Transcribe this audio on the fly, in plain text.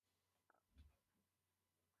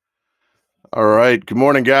All right. Good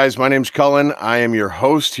morning, guys. My name's Cullen. I am your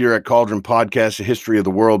host here at Cauldron Podcast, A History of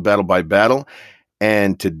the World, Battle by Battle.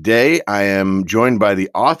 And today I am joined by the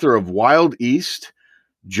author of Wild East,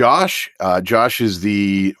 Josh. Josh is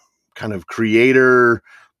the kind of creator,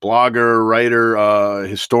 blogger, writer,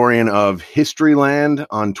 historian of Historyland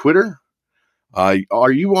on Twitter.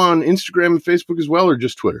 Are you on Instagram and Facebook as well, or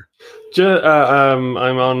just Twitter?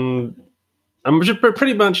 I'm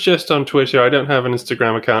pretty much just on Twitter. I don't have an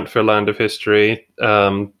Instagram account for Land of History.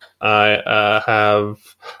 I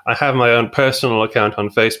have my own personal account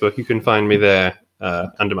on Facebook. You can find me there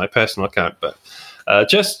under my personal account, but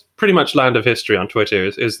just pretty much Land of History on Twitter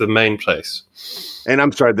is the main place. And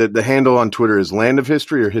I'm sorry, the handle on Twitter is Land of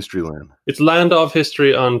History or Historyland? It's Land of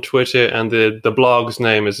History on Twitter, and the blog's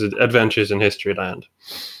name is Adventures in Historyland.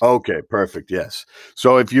 Okay, perfect. Yes.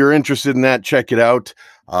 So if you're interested in that, check it out.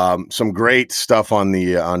 Some great stuff on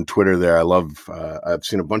Twitter there. I love. I've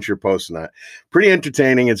seen a bunch of your posts on that. Pretty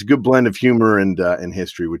entertaining. It's a good blend of humor and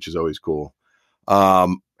history, which is always cool.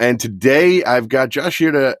 And today I've got Josh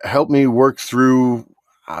here to help me work through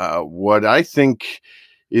what I think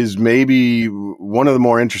is maybe one of the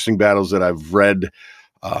more interesting battles that I've read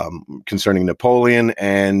concerning Napoleon,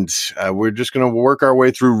 and we're just going to work our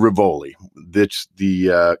way through Rivoli. That's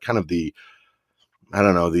the kind of the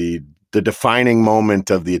defining moment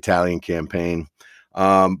of the Italian campaign.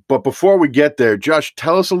 But before we get there, Josh,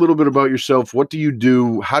 tell us a little bit about yourself. What do you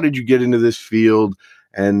do? How did you get into this field?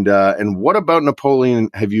 And what about Napoleon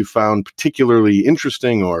have you found particularly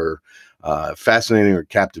interesting or fascinating or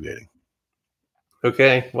captivating?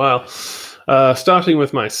 Okay, well, starting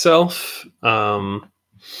with myself, I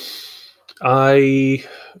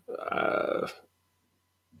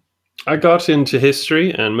got into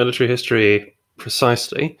history and military history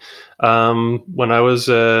precisely when I was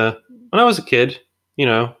a kid. You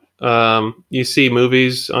know, you see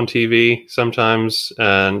movies on TV sometimes,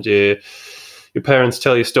 and your parents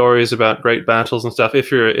tell you stories about great battles and stuff.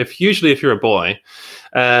 If you're a boy,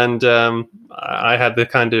 and I had the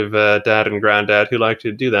kind of dad and granddad who liked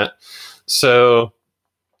to do that. So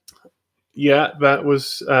yeah, that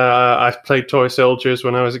was. I played toy soldiers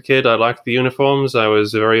when I was a kid. I liked the uniforms. I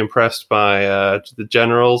was very impressed by the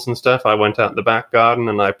generals and stuff. I went out in the back garden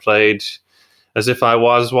and I played as if I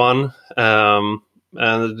was one. And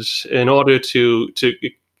in order to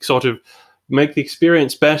sort of make the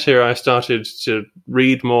experience better, I started to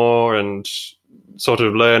read more and sort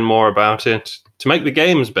of learn more about it to make the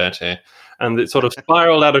games better. And it sort of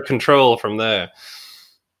spiraled out of control from there.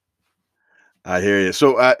 I hear you.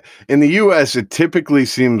 So in the U.S., it typically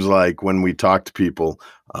seems like when we talk to people,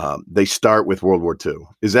 they start with World War II.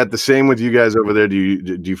 Is that the same with you guys over there? Do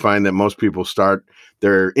you find that most people start,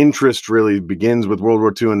 their interest really begins with World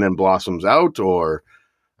War II and then blossoms out? Or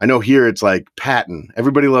I know here it's like Patton.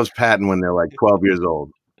 Everybody loves Patton when they're like 12 years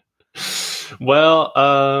old. Well,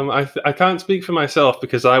 I can't speak for myself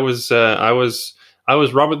because I was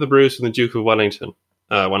Robert the Bruce and the Duke of Wellington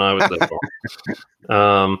when I was little.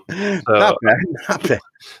 Not bad.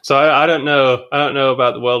 So I don't know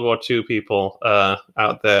about the World War II people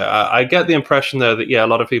out there. I get the impression though that a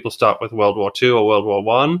lot of people start with World War II or World War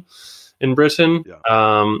One in Britain,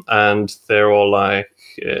 and they're all like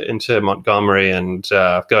into Montgomery and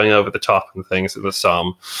going over the top and things at the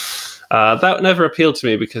Somme. That never appealed to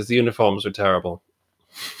me because the uniforms were terrible.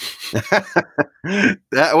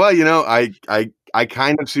 I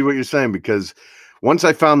kind of see what you're saying, because once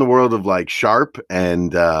I found the world of like Sharpe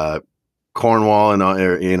and Cornwall and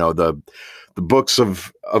the books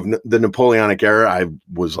of the Napoleonic era, I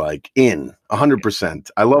was like in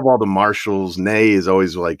 100%. I love all the marshals. Ney is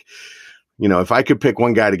always like, if I could pick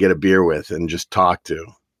one guy to get a beer with and just talk to,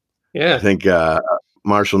 I think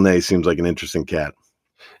Marshal Ney seems like an interesting cat.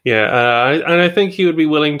 Yeah, and I think he would be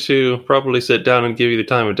willing to probably sit down and give you the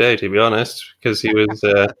time of day, to be honest, because he was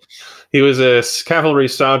a cavalry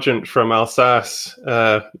sergeant from Alsace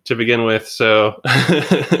to begin with, so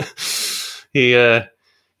he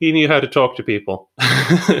knew how to talk to people.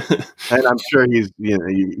 And I'm sure he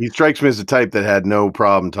strikes me as the type that had no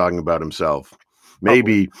problem talking about himself.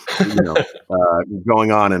 Maybe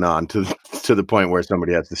going on and on to the point where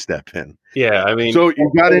somebody has to step in. Yeah, I mean, so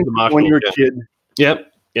you got into when you were a kid. Yep.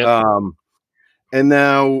 And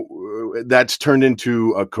now that's turned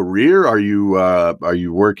into a career. Are you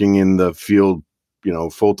working in the field,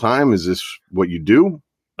 full time? Is this what you do?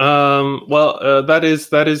 Well, that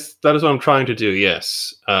is what I'm trying to do.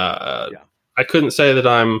 Yes. I couldn't say that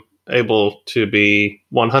I'm able to be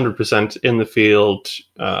 100% in the field,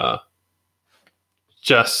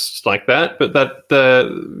 just like that, but that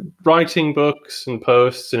the writing books and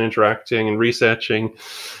posts and interacting and researching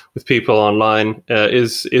with people online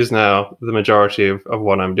is now the majority of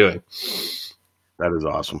what I'm doing. That is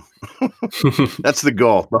awesome. That's the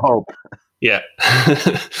goal, the hope. Yeah.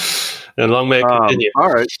 And long may it continue.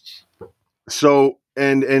 All right. So,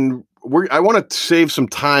 and I want to save some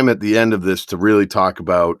time at the end of this to really talk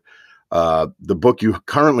about the book you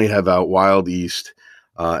currently have out, Wild East.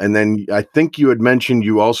 And then I think you had mentioned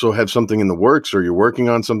you also have something in the works, or you're working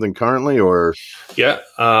on something currently, or? Yeah,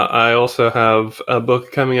 I also have a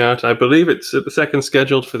book coming out. I believe it's the second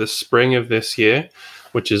scheduled for the spring of this year,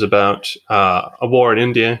 which is about a war in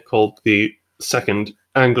India called the Second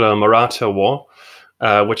Anglo-Maratha War,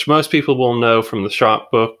 which most people will know from the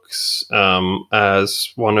Sharpe books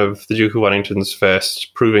as one of the Duke of Wellington's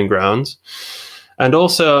first proving grounds. And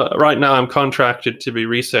also, right now, I'm contracted to be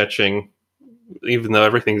researching, even though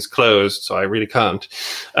everything's closed, so I really can't,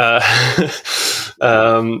 a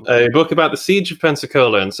book about the Siege of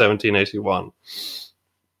Pensacola in 1781.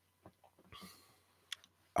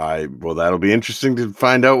 Well, that'll be interesting to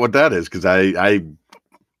find out what that is, because I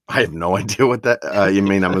have no idea what that. You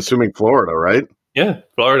mean? I'm assuming Florida, right? Yeah,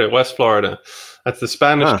 Florida, West Florida. That's the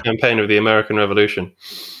Spanish campaign of the American Revolution.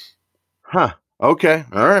 Huh. Okay.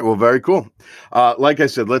 All right. Well, very cool. Like I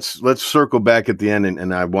said, let's circle back at the end,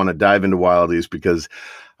 and I want to dive into Wild East, because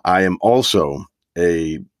I am also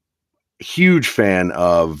a huge fan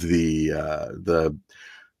of the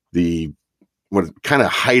what kind of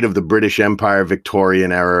height of the British Empire,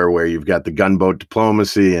 Victorian era, where you've got the gunboat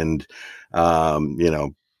diplomacy, and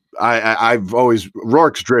I've always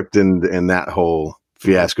Rorke's Drift and that whole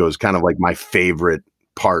fiasco is kind of like my favorite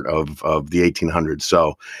part of the 1800s.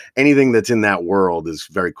 So anything that's in that world is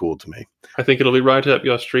very cool to me. I think it'll be right up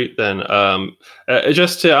your street then.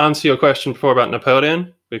 Just to answer your question before about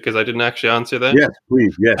Napoleon, because I didn't actually answer that. Yes,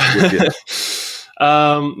 please. Yes.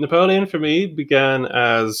 Napoleon for me began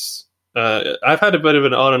as I've had a bit of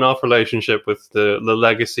an on and off relationship with the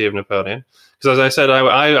legacy of Napoleon, because as I said,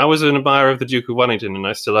 I was an admirer of the Duke of Wellington, and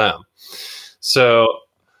I still am. So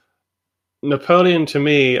Napoleon, to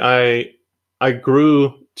me, I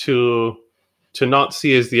grew to not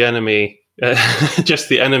see as the enemy, just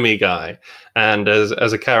the enemy guy, and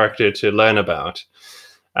as a character to learn about.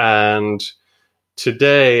 And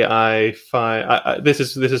today I find this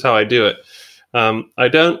is how I do it. I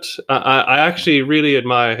actually really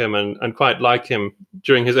admire him and quite like him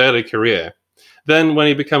during his early career. Then when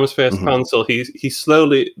he becomes first consul, he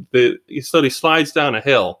slowly slides down a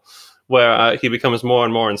hill where he becomes more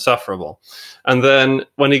and more insufferable. And then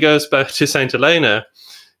when he goes back to St. Helena,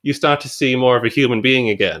 you start to see more of a human being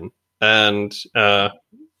again. And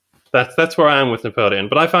that's where I am with Napoleon.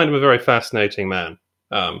 But I find him a very fascinating man,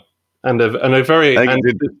 and a very and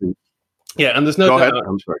there's no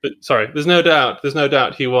doubt. There's no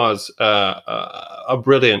doubt he was a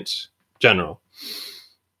brilliant general.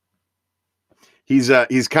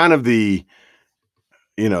 He's kind of the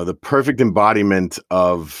perfect embodiment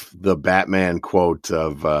of the Batman quote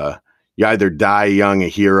of you either die young a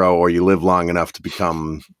hero, or you live long enough to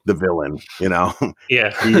become the villain.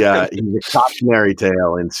 Yeah. He's a cautionary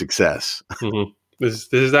tale in success. Mm-hmm.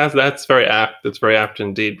 That's very apt. That's very apt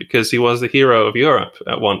indeed, because he was the hero of Europe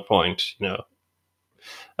at one point.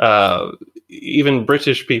 Even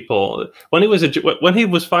British people, when he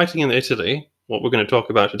was fighting in Italy, what we're going to talk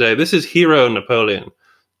about today, this is hero Napoleon,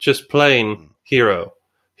 just plain hero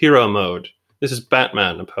mode. This is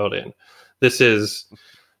Batman Napoleon. This is,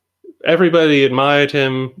 everybody admired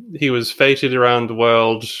him. He was feted around the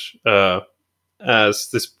world as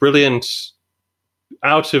this brilliant,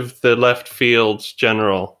 out of the left field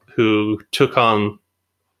general who took on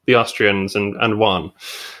the Austrians and won.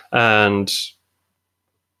 And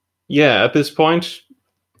yeah, at this point,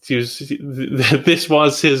 this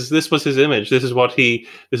was his image. This is what he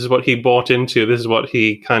bought into. This is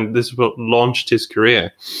what launched his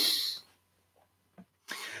career.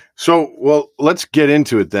 So, well, let's get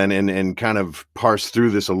into it then and kind of parse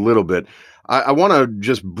through this a little bit. I want to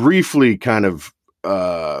just briefly kind of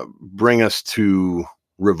bring us to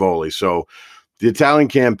Rivoli. So the Italian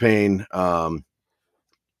campaign,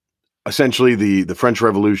 essentially the French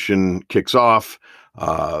Revolution kicks off.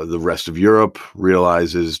 The rest of Europe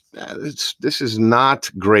realizes this is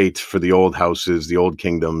not great for the old houses, the old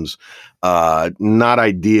kingdoms. Not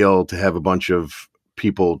ideal to have a bunch of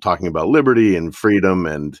people talking about liberty and freedom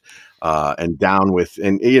and down with,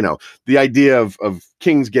 and the idea of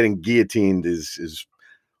kings getting guillotined is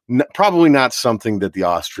probably not something that the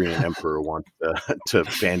Austrian emperor wants to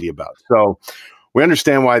bandy about. So we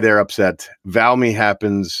understand why they're upset. Valmy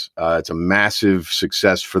happens. It's a massive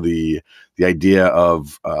success for the idea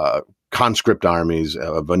of conscript armies,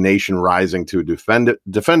 of a nation rising to defend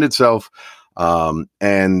itself.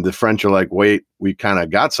 And the French are like, wait, we kind of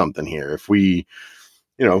got something here. If we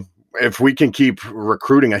can keep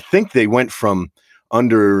recruiting, I think they went from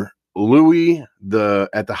under Louis,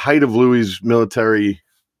 at the height of Louis's military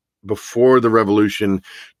before the revolution,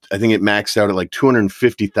 I think it maxed out at like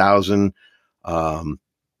 250,000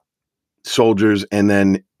 soldiers. And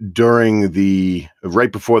then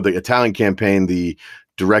right before the Italian campaign, the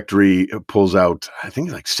Directory pulls out, I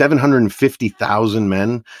think, like 750,000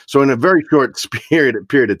 men. So in a very short period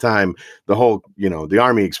of time, the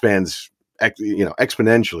army expands,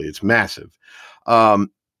 exponentially. It's massive.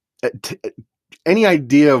 Any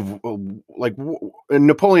idea of like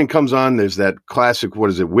Napoleon comes on? There's that classic, what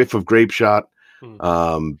is it, whiff of grape shot?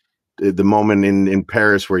 The moment in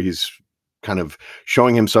Paris where he's kind of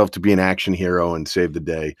showing himself to be an action hero and save the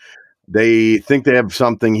day. They think they have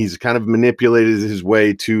something. He's kind of manipulated his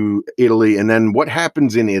way to Italy. And then what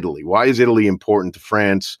happens in Italy? Why is Italy important to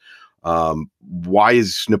France? Why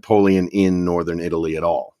is Napoleon in northern Italy at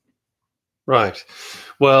all? Right.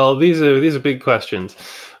 Well, these are big questions,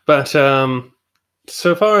 but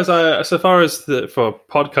so far as for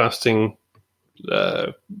podcasting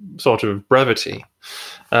sort of brevity,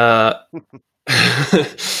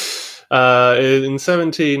 in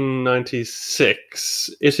 1796,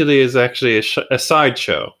 Italy is actually a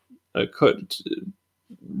sideshow.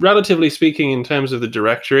 Relatively speaking, in terms of the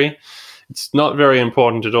Directory, it's not very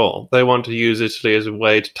important at all. They want to use Italy as a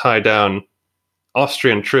way to tie down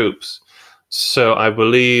Austrian troops. So I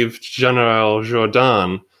believe General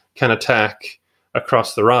Jourdan can attack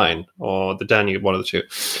across the Rhine or the Danube, one of the two.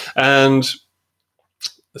 And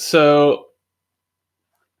so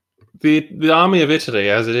the army of Italy,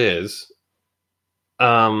 as it is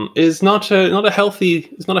not a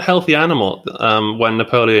healthy animal when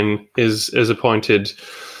Napoleon is appointed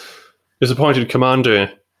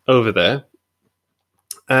commander over there,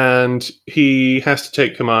 and he has to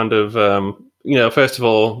take command of first of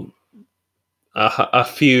all a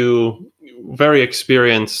few very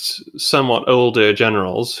experienced, somewhat older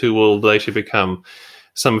generals who will later become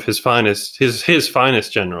some of his finest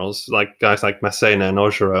generals, like guys like Massena and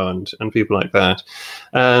Augereau and people like that.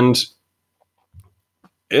 And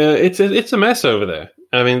it's a mess over there.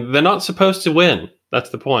 I mean, they're not supposed to win. That's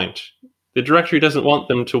the point. The Directory doesn't want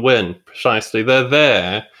them to win, precisely. They're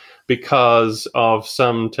there because of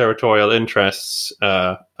some territorial interests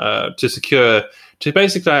to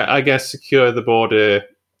basically, I guess, secure the border,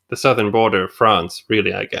 the southern border of France,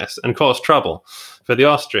 really, I guess, and cause trouble for the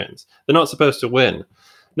Austrians. They're not supposed to win.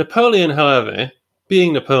 Napoleon, however,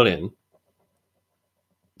 being Napoleon,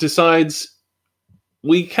 decides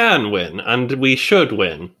we can win and we should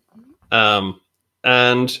win.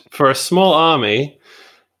 And for a small army,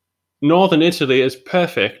 northern Italy is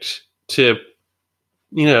perfect to,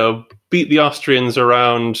 beat the Austrians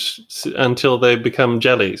around until they become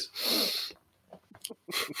jellies.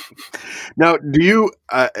 Now, do you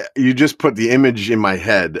you just put the image in my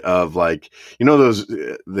head of those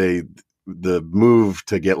the move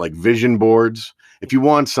to get like vision boards. If you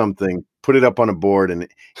want something, put it up on a board and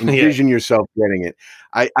envision yourself getting it.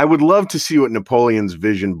 I would love to see what Napoleon's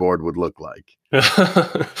vision board would look like.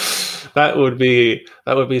 That would be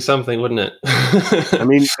something, wouldn't it? I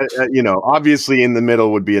mean, obviously in the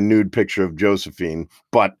middle would be a nude picture of Josephine,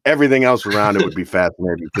 but everything else around it would be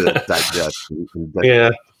fascinating to digest.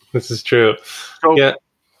 Yeah, this is true. So yeah.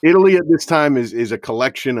 Italy at this time is a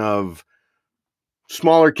collection of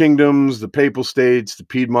smaller kingdoms, the Papal States, the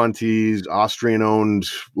Piedmontese, Austrian-owned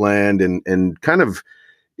land, and kind of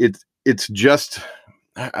it's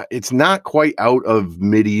not quite out of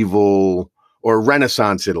medieval or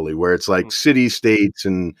Renaissance Italy, where it's like city-states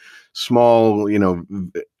and small,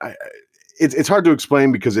 it's hard to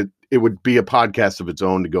explain because it would be a podcast of its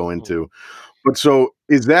own to go into. But so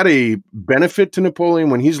is that a benefit to Napoleon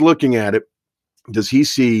when he's looking at it? Does he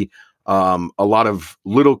see a lot of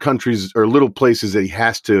little countries or little places that he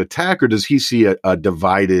has to attack, or does he see a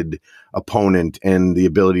divided opponent and the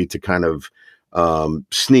ability to kind of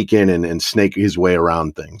sneak in and snake his way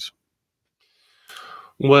around things?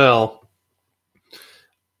 Well,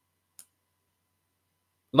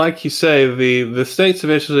 like you say, the states of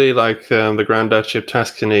Italy, like the Grand Duchy of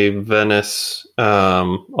Tuscany, Venice,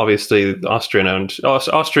 obviously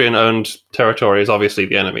Austrian-owned territory is obviously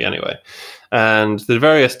the enemy anyway. And the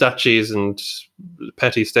various duchies and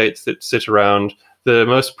petty states that sit around, the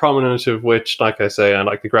most prominent of which, like I say, are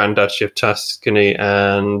like the Grand Duchy of Tuscany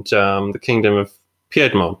and the Kingdom of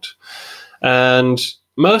Piedmont. And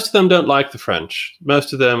most of them don't like the French.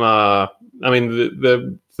 Most of them are,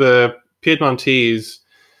 the Piedmontese,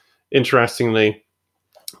 interestingly,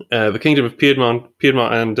 the Kingdom of Piedmont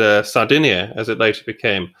and Sardinia, as it later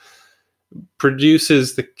became,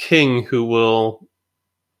 produces the king who will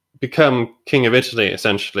become king of Italy,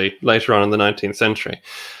 essentially, later on in the 19th century.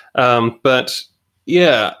 But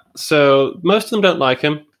yeah, so most of them don't like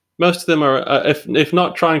him. Most of them are, if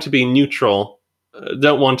not trying to be neutral,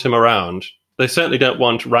 don't want him around. They certainly don't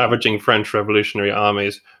want ravaging French revolutionary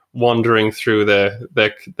armies wandering through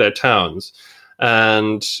their towns.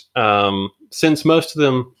 And since most of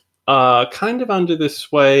them are kind of under the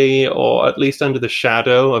sway, or at least under the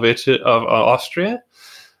shadow of Austria,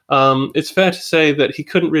 it's fair to say that he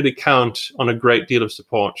couldn't really count on a great deal of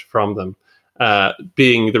support from them,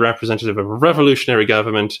 being the representative of a revolutionary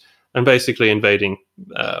government and basically invading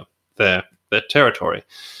their territory.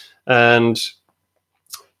 And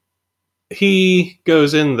he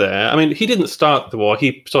goes in there. I mean, he didn't start the war.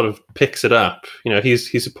 He sort of picks it up. You know,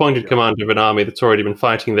 he's appointed commander of an army that's already been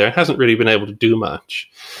fighting there and hasn't really been able to do much.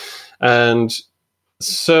 And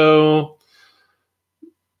so,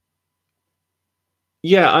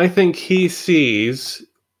 yeah, I think he sees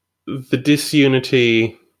the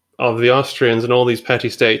disunity of the Austrians and all these petty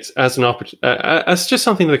states as an as just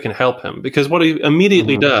something that can help him. Because what he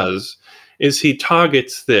immediately does is he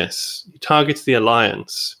targets this. He targets the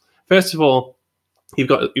alliance. First of all, you've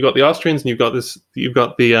got the Austrians, and you've got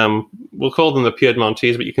the we'll call them the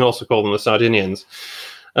Piedmontese, but you can also call them the Sardinians,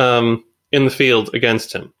 in the field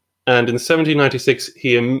against him. And in 1796,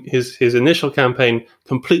 his initial campaign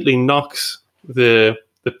completely knocks the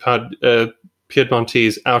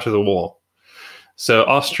Piedmontese out of the war. So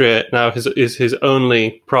Austria now is his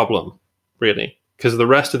only problem, really, because the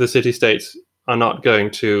rest of the city-states are not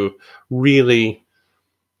going to really.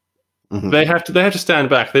 Mm-hmm. They have to stand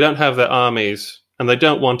back. They don't have their armies, and they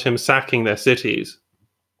don't want him sacking their cities.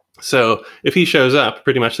 So if he shows up,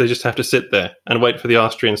 pretty much they just have to sit there and wait for the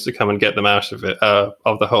Austrians to come and get them out of it,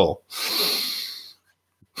 of the hole.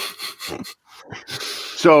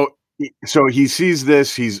 So he sees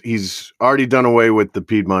this. He's already done away with the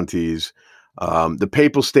Piedmontese. The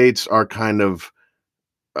Papal States are kind of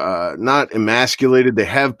not emasculated. They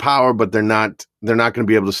have power, but they're not going to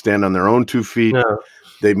be able to stand on their own 2 feet. No.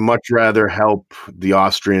 They'd much rather help the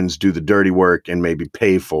Austrians do the dirty work and maybe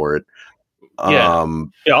pay for it.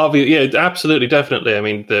 Absolutely, definitely. I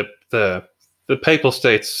mean, the Papal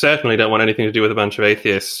States certainly don't want anything to do with a bunch of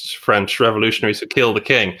atheist French revolutionaries who kill the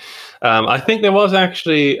king. I think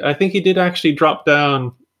he did actually drop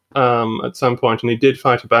down at some point, and he did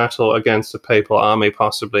fight a battle against a papal army,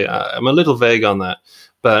 possibly. I'm a little vague on that,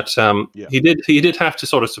 but he did have to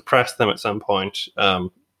sort of suppress them at some point.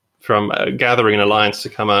 From gathering an alliance to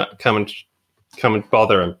come and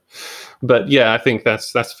bother him. But yeah, I think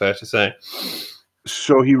that's fair to say.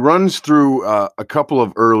 So he runs through a couple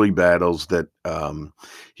of early battles that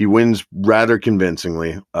he wins rather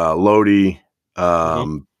convincingly. Lodi,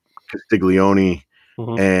 Castiglione,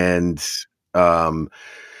 and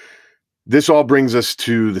this all brings us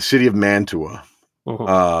to the city of Mantua.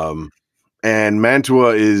 And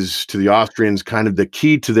Mantua is, to the Austrians, kind of the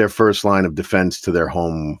key to their first line of defense to their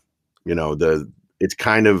home. You know, it's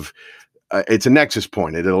kind of it's a nexus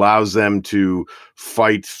point. It allows them to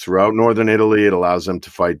fight throughout northern Italy. It allows them to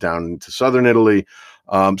fight down into southern Italy.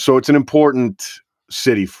 So it's an important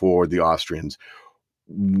city for the Austrians.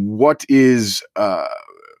 What is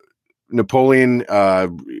Napoleon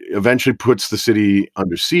eventually puts the city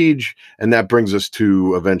under siege, and that brings us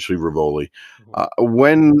to eventually Rivoli.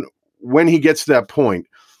 When he gets to that point,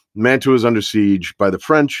 Mantua is under siege by the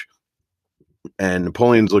French. And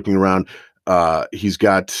Napoleon's looking around. He's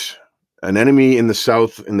got an enemy in the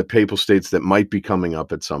south in the Papal States that might be coming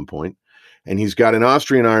up at some point. And he's got an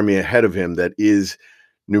Austrian army ahead of him that is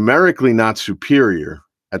numerically not superior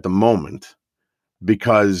at the moment,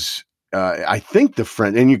 because I think the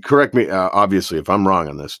French, and you correct me, obviously, if I'm wrong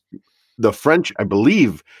on this, the French, I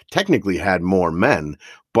believe, technically had more men,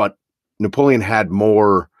 but Napoleon had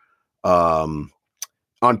more.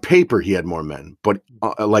 On paper, he had more men, but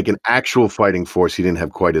like an actual fighting force, he didn't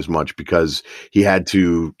have quite as much, because he had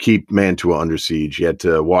to keep Mantua under siege. He had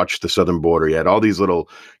to watch the southern border. He had all these little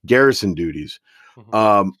garrison duties.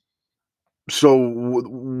 So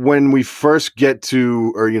when we first get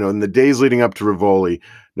to, or, in the days leading up to Rivoli,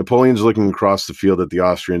 Napoleon's looking across the field at the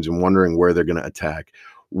Austrians and wondering where they're going to attack.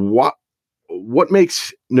 What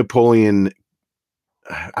makes Napoleon...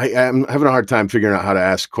 I'm having a hard time figuring out how to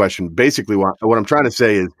ask a question. Basically, what I'm trying to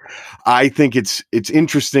say is, I think it's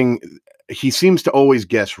interesting. He seems to always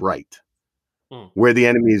guess right where the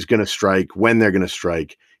enemy is going to strike, when they're going to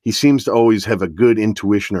strike. He seems to always have a good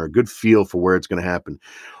intuition or a good feel for where it's going to happen.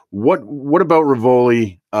 What about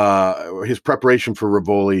Rivoli? His preparation for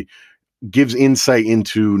Rivoli gives insight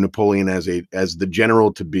into Napoleon as the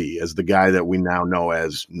general to be, as the guy that we now know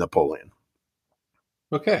as Napoleon.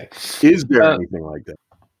 Okay. Is there anything like that?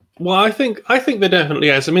 Well, I think there definitely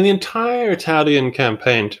is. I mean, the entire Italian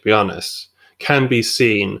campaign, to be honest, can be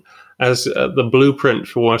seen as the blueprint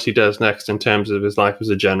for what he does next in terms of his life as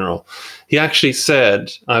a general. He actually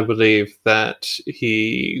said, I believe, that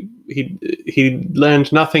he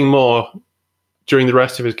learned nothing more during the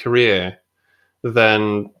rest of his career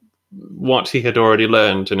than what he had already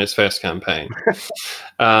learned in his first campaign.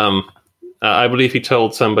 I believe he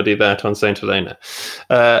told somebody that on St. Helena.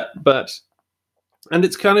 And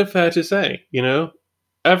it's kind of fair to say,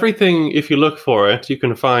 everything, if you look for it, you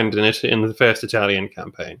can find in it in the first Italian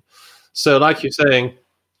campaign. So, like you're saying,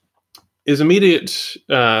 his immediate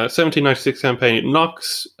 1796 campaign, it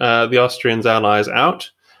knocks the Austrians' allies out,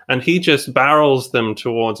 and he just barrels them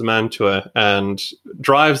towards Mantua and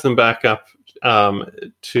drives them back up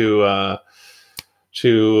towards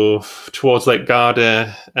Lake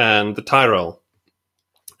Garda and the Tyrol.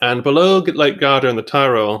 And below Lake Garda and the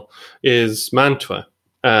Tyrol is Mantua,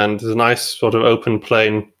 and there's a nice sort of open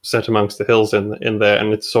plain set amongst the hills in there,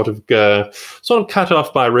 and it's sort of cut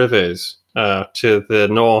off by rivers to the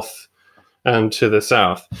north and to the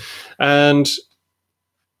south. And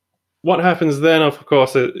what happens then, of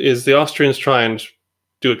course, is the Austrians try and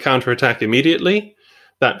do a counterattack immediately.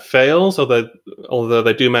 That fails, although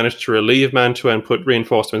they do manage to relieve Mantua and put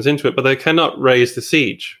reinforcements into it, but they cannot raise the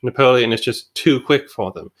siege. Napoleon is just too quick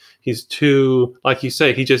for them. He's too, like you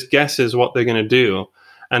say, he just guesses what they're going to do,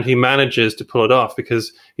 and he manages to pull it off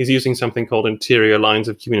because he's using something called interior lines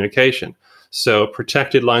of communication. So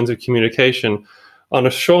protected lines of communication on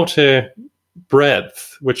a shorter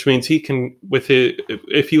breadth, which means he can,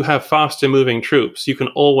 if you have faster moving troops, you can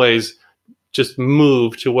always just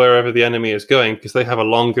move to wherever the enemy is going because they have a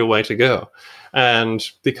longer way to go. And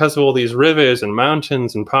because of all these rivers and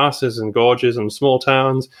mountains and passes and gorges and small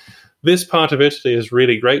towns, this part of Italy is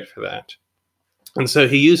really great for that. And so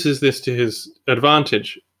he uses this to his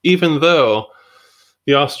advantage, even though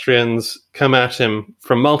the Austrians come at him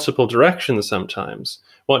from multiple directions sometimes.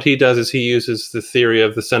 What he does is he uses the theory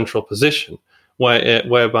of the central position,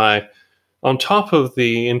 whereby on top of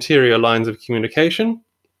the interior lines of communication,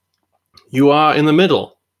 you are in the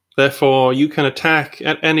middle. Therefore, you can attack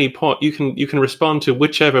at any point. You can respond to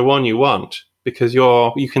whichever one you want because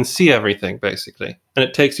you can see everything, basically. And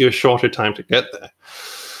it takes you a shorter time to get there.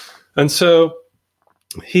 And so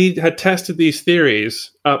he had tested these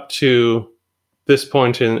theories up to this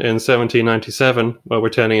point in 1797, where we're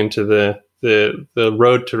turning into the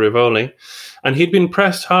road to Rivoli. And he'd been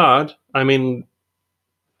pressed hard. I mean,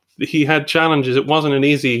 he had challenges. It wasn't an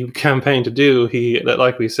easy campaign to do.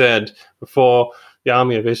 Like we said before, the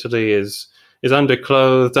army of Italy is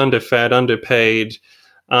underclothed, underfed, underpaid,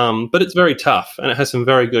 but it's very tough, and it has some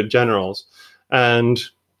very good generals. And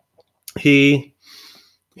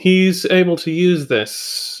he's able to use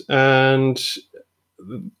this, and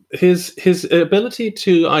his ability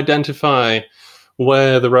to identify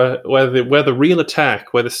where the real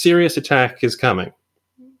attack, where the serious attack is coming,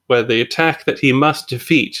 where the attack that he must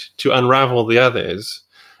defeat to unravel the others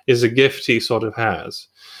is a gift he sort of has.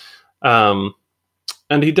 And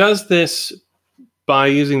he does this by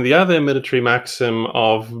using the other military maxim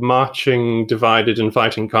of marching divided and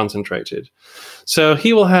fighting concentrated. So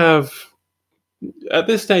he will have, at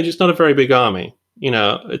this stage, it's not a very big army.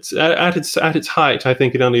 It's at its height, I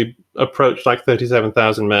think it only approached like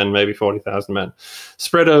 37,000 men, maybe 40,000 men,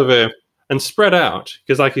 spread over and spread out,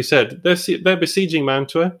 because like you said, they're besieging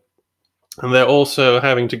Mantua, and they're also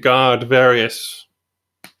having to guard various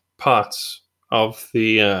parts of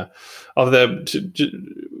their.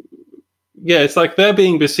 It's like they're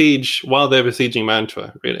being besieged while they're besieging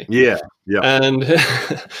Mantua, really. Yeah. And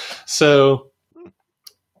so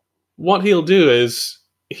what he'll do is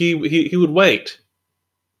he would wait.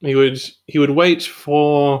 He would wait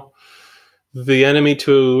for the enemy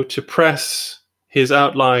to press his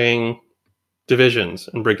outlying divisions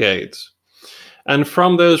and brigades. And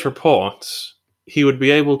from those reports, he would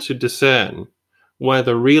be able to discern where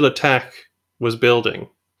the real attack was building.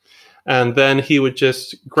 And then he would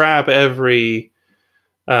just grab every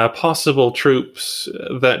possible troops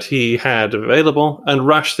that he had available and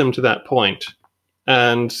rush them to that point.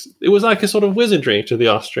 And it was like a sort of wizardry to the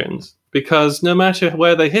Austrians, because no matter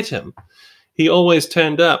where they hit him, he always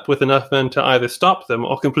turned up with enough men to either stop them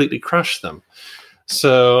or completely crush them.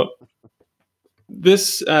 So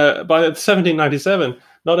this, by 1797,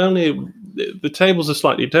 not only the tables are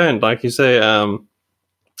slightly turned, like you say,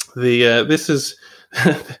 this is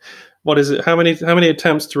what is it? How many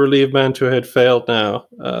attempts to relieve Mantua had failed now?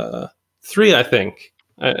 3, I think.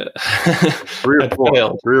 3 or 4.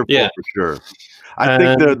 Failed. 3 or 4 for sure. I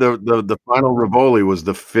think the final Rivoli was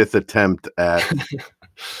the 5th attempt at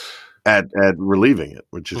at relieving it,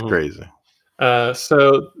 which is crazy.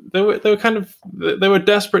 So they were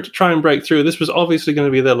desperate to try and break through. This was obviously going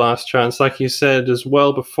to be their last chance, like you said as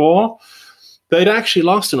well before. They'd actually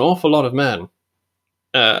lost an awful lot of men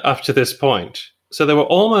up to this point. So they were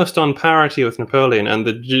almost on parity with Napoleon, and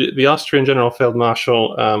the Austrian General Field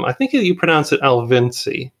Marshal, I think you pronounce it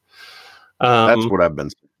Alvinci. That's what I've been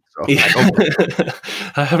saying. So yeah.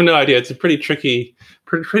 I have no idea. It's a pretty tricky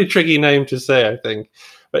name to say, I think.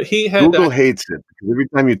 But he had Google hates it because every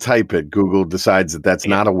time you type it, Google decides that that's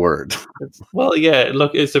not a word. Well, yeah,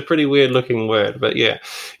 look, it's a pretty weird looking word, but yeah,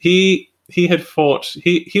 he had fought.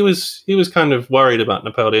 He was kind of worried about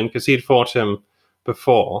Napoleon because he'd fought him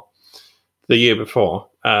before, the year before,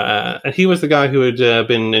 and he was the guy who had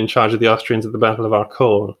been in charge of the Austrians at the Battle of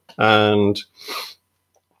Arcole, and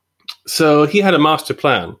so he had a master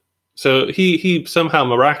plan. So he somehow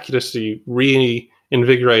miraculously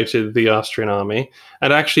reinvigorated the Austrian army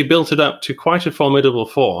and actually built it up to quite a formidable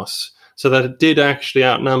force, so that it did actually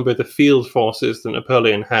outnumber the field forces that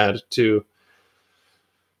Napoleon had to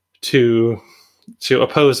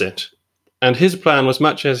oppose it. And his plan was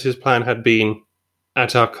much as his plan had been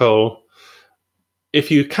at Arcole. If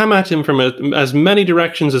you come at him from as many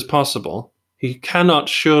directions as possible, he cannot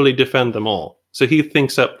surely defend them all. So he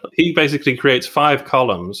basically creates 5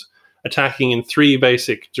 columns attacking in 3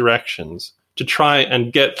 basic directions to try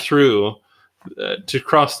and get through, to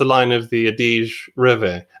cross the line of the Adige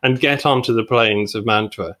River and get onto the plains of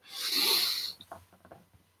Mantua.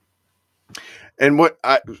 And what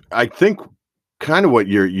I think, kind of what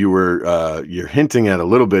you're hinting at a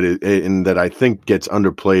little bit, and that I think gets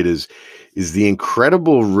underplayed, is the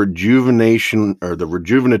incredible rejuvenation or the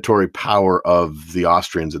rejuvenatory power of the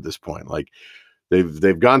Austrians at this point. Like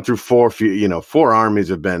they've gone through 4 armies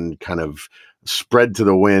have been kind of spread to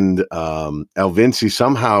the wind. Alvinci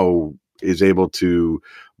somehow is able to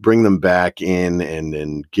bring them back in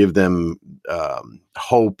and give them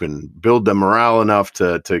hope and build them morale enough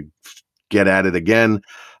to get at it again.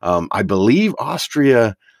 I believe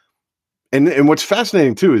Austria, and what's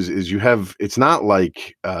fascinating too is you have, it's not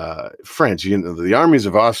like France. The armies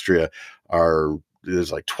of Austria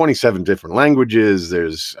there's like 27 different languages.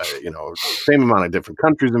 There's same amount of different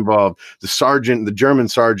countries involved. The German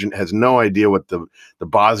sergeant has no idea what the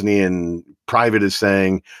Bosnian private is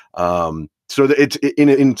saying. So it's in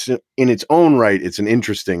its own right, it's an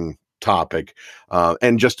interesting topic.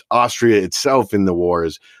 And just Austria itself in the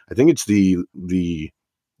wars, I think it's the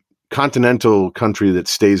continental country that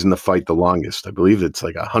stays in the fight the longest. I believe it's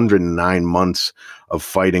like 109 months of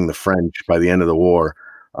fighting the French by the end of the war.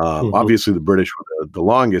 Obviously the British were the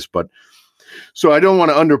longest, but so I don't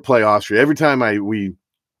want to underplay Austria. Every time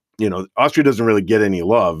Austria doesn't really get any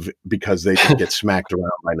love because they just get smacked around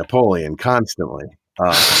by Napoleon constantly.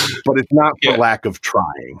 But it's not for lack of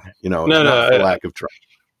trying, lack of trying.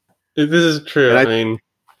 This is true.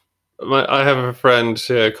 I have a friend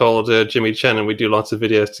called Jimmy Chen, and we do lots of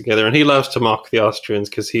videos together, and he loves to mock the Austrians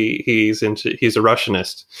because he's a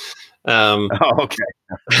Russianist. Okay.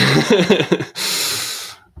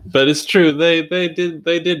 But it's true. They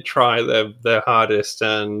did try their hardest,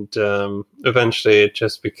 and eventually it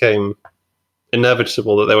just became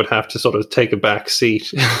inevitable that they would have to sort of take a back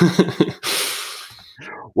seat.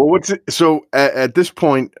 Well, at this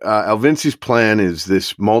point, Alvinci's plan is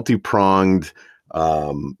this multi-pronged.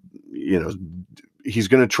 He's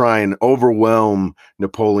going to try and overwhelm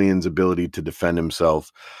Napoleon's ability to defend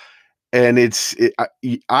himself. And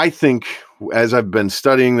I think, as I've been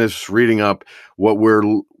studying this, reading up, what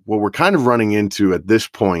we're kind of running into at this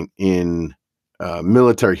point in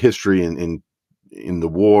military history and in the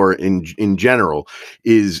war in general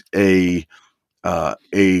is a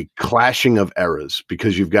clashing of eras,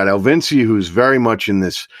 because you've got Alvinci, who's very much in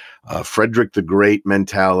this Frederick the Great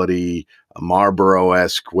mentality,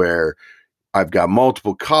 Marlborough-esque, where I've got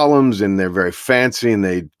multiple columns and they're very fancy and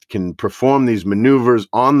they can perform these maneuvers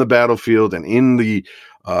on the battlefield and in the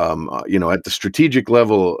at the strategic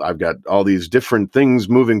level. I've got all these different things,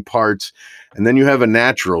 moving parts, and then you have a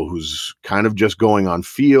natural who's kind of just going on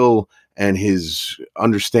feel and his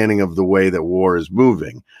understanding of the way that war is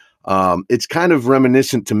moving. It's kind of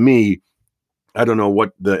reminiscent to me. I don't know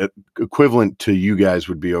what the equivalent to you guys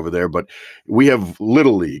would be over there, but we have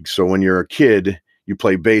Little League. So when you're a kid, you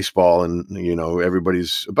play baseball and,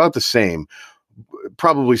 everybody's about the same.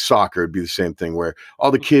 Probably soccer would be the same thing, where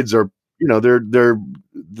all the kids are,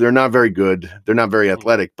 they're not very good. They're not very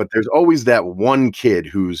athletic, but there's always that one kid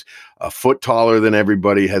who's a foot taller than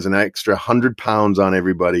everybody, has an extra 100 pounds on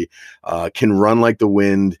everybody, can run like the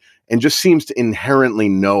wind, and just seems to inherently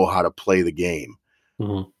know how to play the game.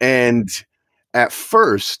 Mm-hmm. And at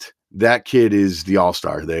first, that kid is the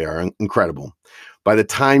all-star. They are incredible. By the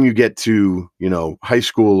time you get to, high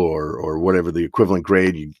school or whatever the equivalent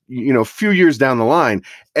grade, a few years down the line,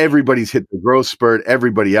 everybody's hit the growth spurt.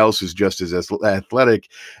 Everybody else is just as athletic.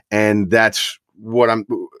 And that's what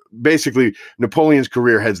basically, Napoleon's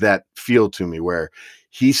career has that feel to me where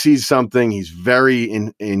he sees something, he's very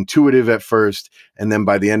intuitive at first. And then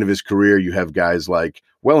by the end of his career, you have guys like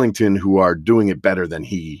Wellington who are doing it better than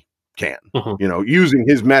he can, using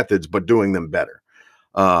his methods, but doing them better.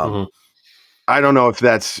 I don't know if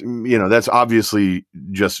that's obviously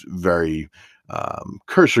just very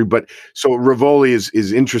cursory, but so Rivoli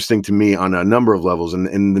is interesting to me on a number of levels.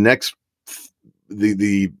 And the next,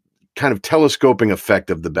 the kind of telescoping effect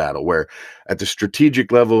of the battle, where at the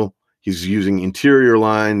strategic level, he's using interior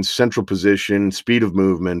lines, central position, speed of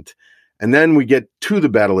movement. And then we get to the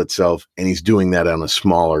battle itself, and he's doing that on a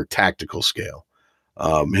smaller tactical scale.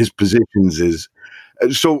 His positions is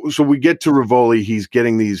so we get to Rivoli. He's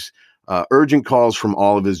getting these urgent calls from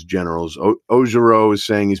all of his generals. Augereau is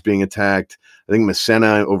saying he's being attacked. I think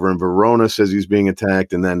Massena over in Verona says he's being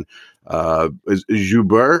attacked. And then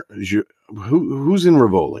Joubert, who's in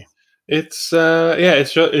Rivoli? It's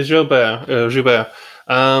Joubert. Joubert.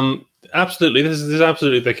 Absolutely, this is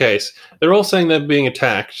absolutely the case. They're all saying they're being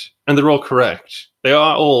attacked, and they're all correct. They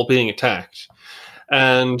are all being attacked,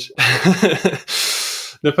 and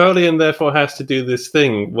Napoleon therefore has to do this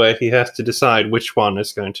thing where he has to decide which one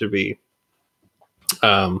is going to be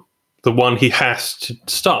the one he has to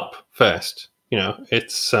stop first.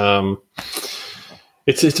 It's a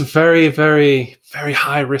very, very, very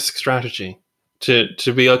high risk strategy.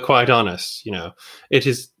 To be quite honest, it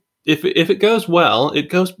is. If it goes well,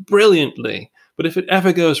 it goes brilliantly. But if it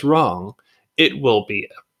ever goes wrong, it will be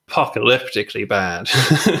apocalyptically bad.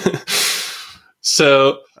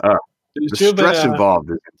 So the stress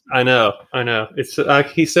involved. I know. It's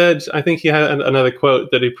like he said. I think he had another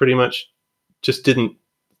quote that he pretty much just didn't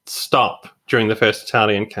stop during the first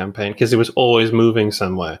Italian campaign because he was always moving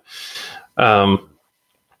somewhere.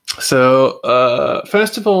 So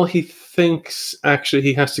first of all, he thinks actually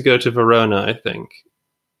he has to go to Verona. I think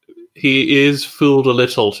he is fooled a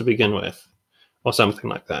little to begin with, or something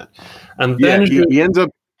like that. And then he ends up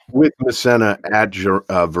with Massena at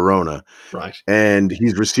Verona, right? And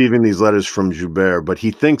he's receiving these letters from Joubert, but he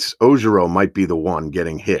thinks Augereau might be the one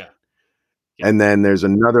getting hit. Yeah. And then there's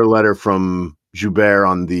another letter from Joubert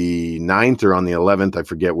on the 9th or on the 11th, I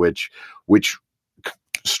forget which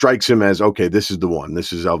strikes him as, okay, this is the one.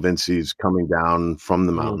 This is Alvinci's coming down from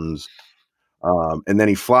the mountains. And then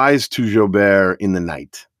he flies to Joubert in the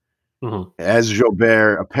night. As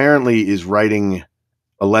Joubert apparently is writing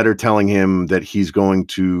a letter telling him that he's going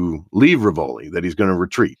to leave Rivoli, that he's going to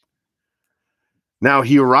retreat. Now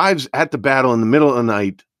he arrives at the battle in the middle of the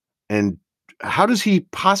night, and how does he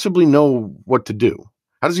possibly know what to do?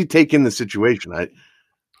 How does he take in the situation?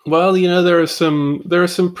 Well, there are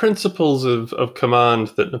some principles of command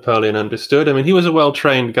that Napoleon understood. I mean, he was a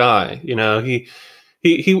well-trained guy.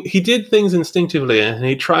 He did things instinctively, and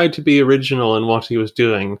he tried to be original in what he was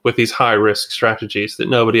doing with these high-risk strategies that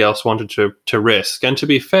nobody else wanted to risk. And to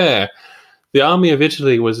be fair, the army of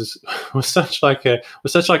Italy was such like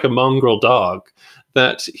a mongrel dog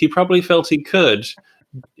that he probably felt he could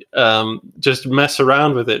just mess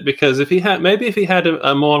around with it, because if he had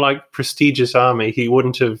a more like prestigious army, he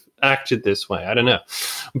wouldn't have acted this way. I don't know,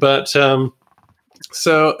 but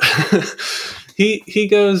so. He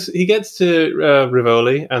gets to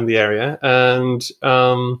Rivoli and the area, and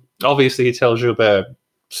obviously he tells Joubert,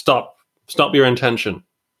 stop your intention.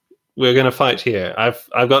 We're going to fight here.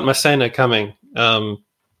 I've got Massena coming.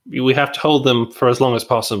 We have to hold them for as long as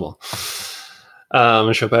possible.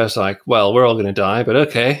 And Joubert's like, well, we're all going to die, but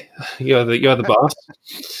okay, you're the boss.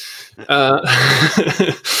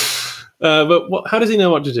 But how does he know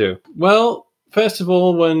what to do? Well, first of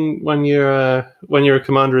all, when you're a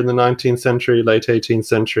commander in the 19th century, late 18th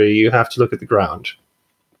century, you have to look at the ground.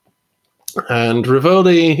 And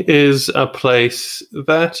Rivoli is a place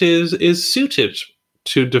that is suited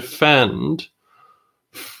to defend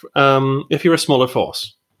if you're a smaller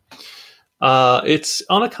force. It's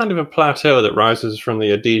on a kind of a plateau that rises from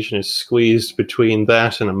the Adige and is squeezed between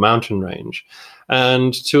that and a mountain range.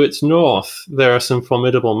 And to its north, there are some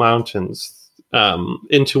formidable mountains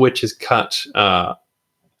into which is cut a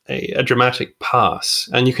dramatic pass.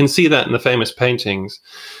 And you can see that in the famous paintings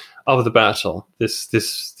of the battle,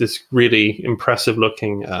 this really impressive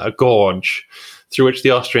looking gorge through which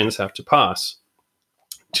the Austrians have to pass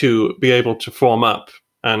to be able to form up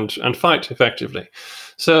and fight effectively.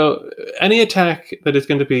 So any attack that is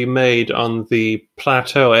going to be made on the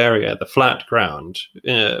plateau area, the flat ground,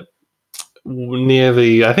 near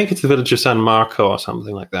I think it's the village of San Marco or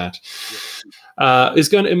something like that, is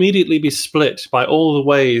going to immediately be split by all the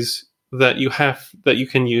ways that you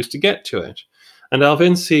can use to get to it. And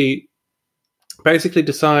Alvinci basically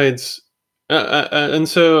decides, and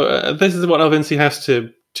so this is what Alvinci has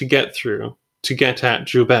to get through to get at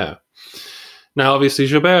Joubert. Now, obviously,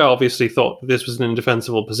 Joubert thought this was an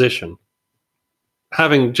indefensible position.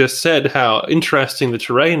 Having just said how interesting the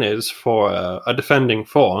terrain is for a defending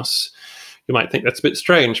force, you might think that's a bit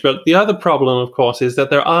strange. But the other problem, of course, is that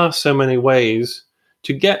there are so many ways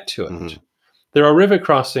to get to it. Mm-hmm. There are river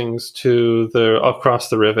crossings across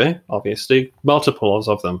the river, obviously, multiples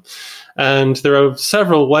of them. And there are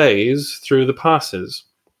several ways through the passes.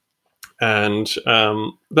 And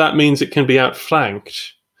that means it can be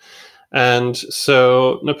outflanked. And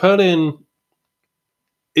so Napoleon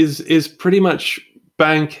is pretty much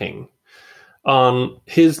banking on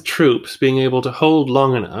his troops being able to hold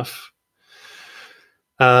long enough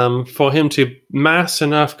for him to mass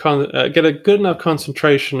enough, get a good enough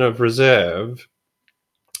concentration of reserve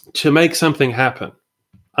to make something happen.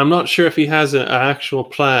 I'm not sure if he has an actual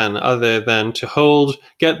plan other than to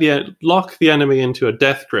lock the enemy into a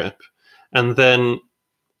death grip, and then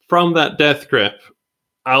from that death grip,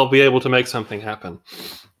 I'll be able to make something happen.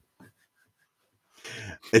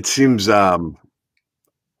 It seems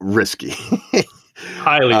risky.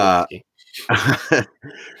 Highly risky.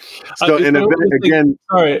 So, again,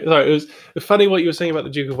 sorry. It was funny what you were saying about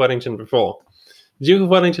the Duke of Wellington before. The Duke of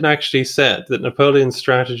Wellington actually said that Napoleon's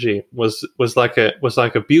strategy was like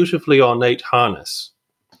a beautifully ornate harness.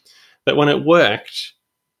 That when it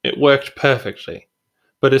worked perfectly.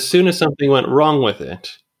 But as soon as something went wrong with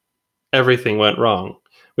it, everything went wrong.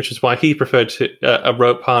 Which is why he preferred a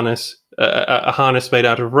rope harness, a harness made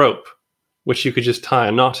out of rope, which you could just tie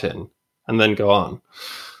a knot in and then go on.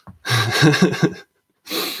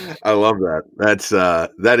 I love that.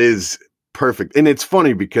 That is perfect, and it's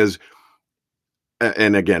funny because,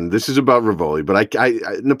 and again, this is about Rivoli, but I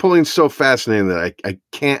Napoleon's so fascinating that I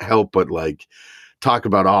can't help but like talk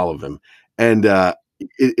about all of him, and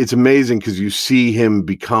it's amazing because you see him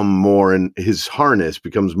become more, and his harness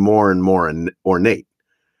becomes more and more ornate.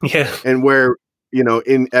 Yeah, and where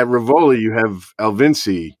at Rivoli you have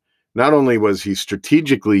Alvinci. Not only was he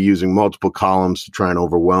strategically using multiple columns to try and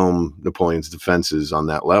overwhelm Napoleon's defenses on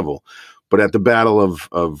that level, but at the Battle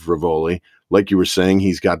of Rivoli, like you were saying,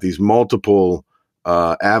 he's got these multiple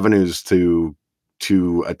avenues to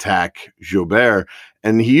attack Joubert,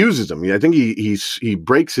 and he uses them. I think he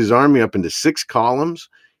breaks his army up into 6 columns.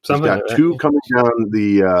 He's got two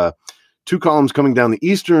columns coming down the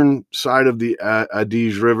eastern side of the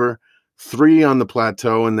Adige River, 3 on the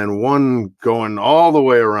plateau, and then 1 going all the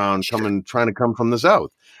way around, trying to come from the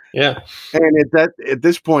south. Yeah. And at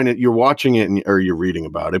this point, you're watching it or you're reading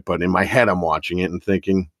about it, but in my head, I'm watching it and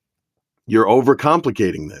thinking, you're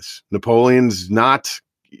overcomplicating this. Napoleon's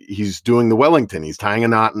he's doing the Wellington. He's tying a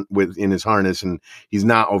knot in his harness, and he's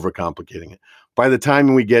not overcomplicating it. By the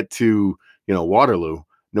time we get to, Waterloo,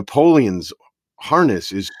 Napoleon's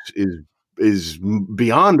harness is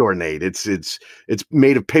beyond ornate. It's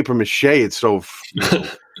made of paper mache. It's so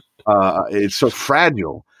it's so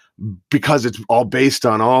fragile because it's all based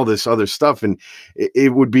on all this other stuff. And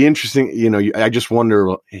it would be interesting. I just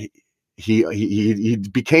wonder. He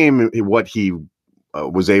became what he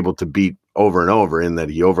was able to beat over and over, in that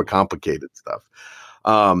he overcomplicated stuff.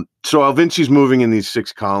 So Alvinci's moving in these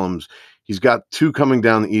 6 columns. He's got 2 coming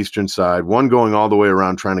down the eastern side, 1 going all the way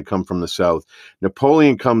around trying to come from the south.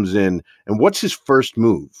 Napoleon comes in, and what's his first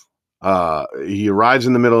move? He arrives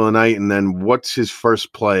in the middle of the night, and then what's his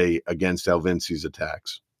first play against Alvinci's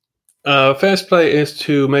attacks? First play is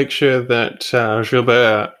to make sure that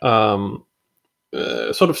Joubert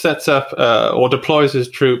sort of sets up or deploys his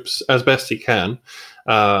troops as best he can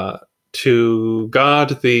to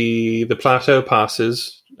guard the plateau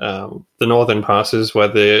passes, the northern passes, where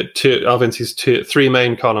Alvinci's 3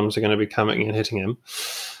 main columns are going to be coming and hitting him,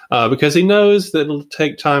 because he knows that it'll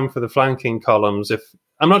take time for the flanking columns.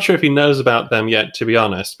 I'm not sure if he knows about them yet, to be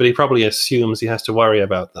honest, but he probably assumes he has to worry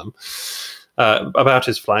about them, about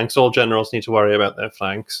his flanks. All generals need to worry about their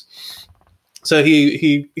flanks. So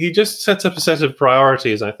he just sets up a set of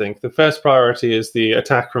priorities, I think. The first priority is the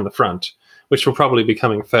attack from the front, which will probably be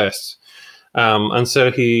coming first. And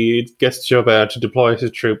so he gets Joubert to deploy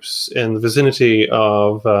his troops in the vicinity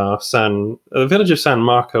of the village of San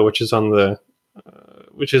Marco, which is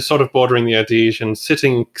sort of bordering the Adige and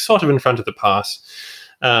sitting sort of in front of the pass,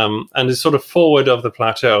 and is sort of forward of the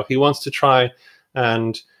plateau. He wants to try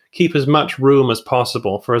and keep as much room as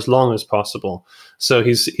possible for as long as possible. So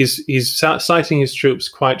he's sighting his troops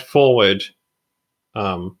quite forward,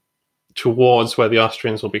 towards where the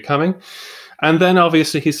Austrians will be coming. And then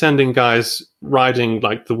obviously he's sending guys riding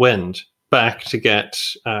like the wind back to get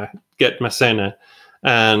Massena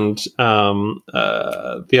and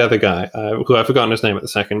the other guy, who I've forgotten his name at the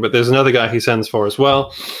second, but there's another guy he sends for as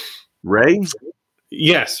well. Ray?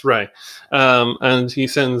 Yes, Ray. And he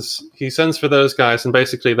sends for those guys, and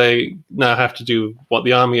basically they now have to do what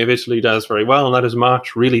the army of Italy does very well, and that is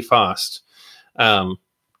march really fast to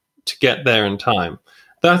get there in time.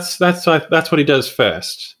 That's what he does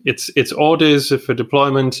first. It's orders for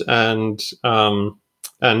deployment and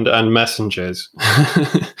messengers.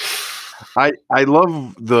 I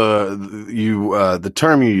love the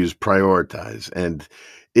term you use, prioritize, and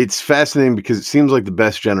it's fascinating because it seems like the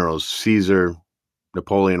best generals, Caesar,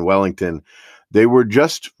 Napoleon, Wellington, they were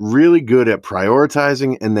just really good at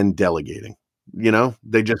prioritizing and then delegating. You know,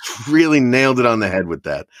 they just really nailed it on the head with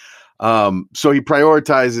that. So he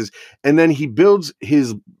prioritizes, and then he builds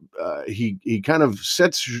his. He kind of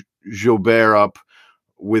sets Joubert up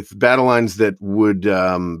with battle lines that would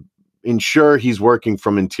ensure he's working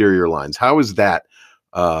from interior lines. How is that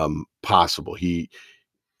possible?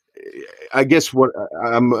 I guess what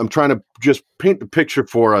I'm trying to just paint the picture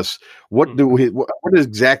for us. What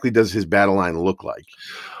exactly does his battle line look like?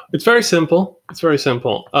 It's very simple. I'm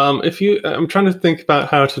trying to think about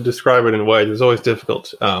how to describe it in words. It's always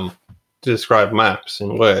difficult to describe maps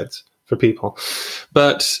in words for people.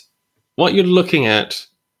 But what you're looking at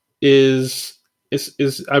is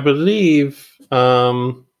I believe, there's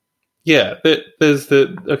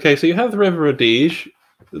so you have the River Adige,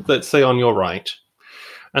 let's say on your right,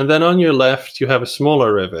 and then on your left you have a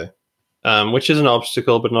smaller river, which is an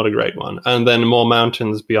obstacle but not a great one, and then more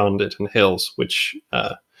mountains beyond it and hills, which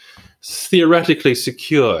theoretically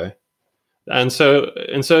secure. And so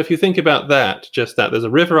if you think about that, just that there's a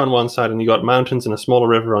river on one side and you got mountains and a smaller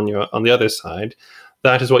river on the other side,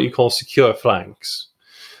 that is what you call secure flanks.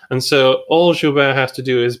 And so all Joubert has to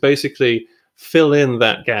do is basically fill in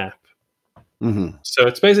that gap. Mm-hmm. So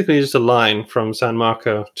it's basically just a line from San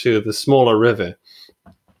Marco to the smaller river.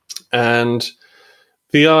 And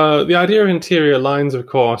the idea of interior lines, of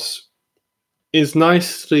course, is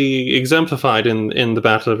nicely exemplified in the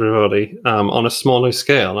Battle of Rivoli on a smaller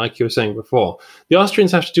scale, like you were saying before. The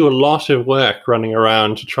Austrians have to do a lot of work running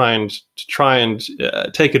around to try and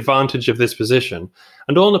take advantage of this position.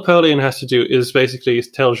 And all Napoleon has to do is basically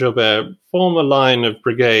tell Joubert, form a line of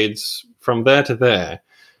brigades from there to there,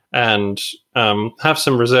 and have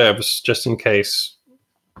some reserves just in case.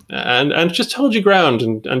 And just hold your ground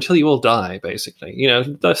until you all die, basically. You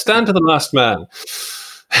know, stand to the last man.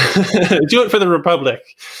 Do it for the Republic.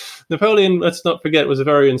 Napoleon, let's not forget, was a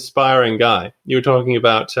very inspiring guy. You were talking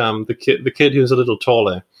about the kid who was a little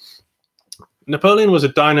taller. Napoleon was a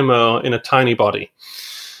dynamo in a tiny body.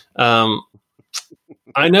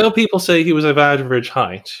 I know people say he was of average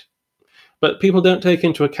height, but people don't take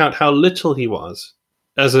into account how little he was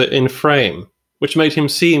in frame, which made him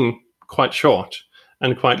seem quite short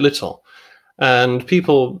and quite little. And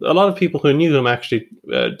a lot of people who knew him actually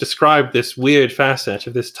described this weird facet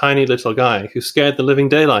of this tiny little guy who scared the living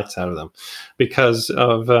daylights out of them because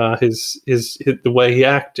of the way he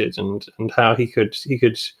acted and how he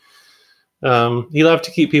loved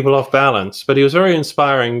to keep people off balance. But he was a very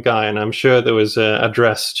inspiring guy, and I'm sure there was an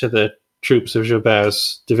address to the troops of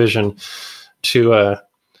Joubert's division to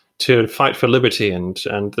fight for liberty and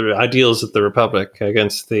the ideals of the Republic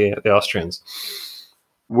against the Austrians.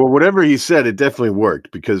 Well, whatever he said, it definitely worked,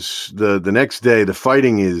 because the next day, the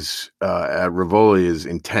fighting at Rivoli is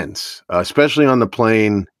intense, especially on the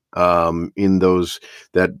plain in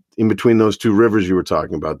between those two rivers you were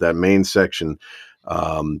talking about, that main section.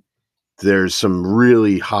 There's some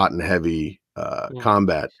really hot and heavy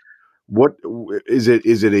combat. What is it?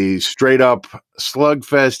 Is it a straight up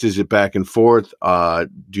slugfest? Is it back and forth? Do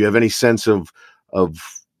you have any sense of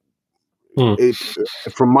it?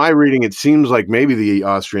 From my reading, it seems like maybe the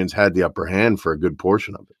Austrians had the upper hand for a good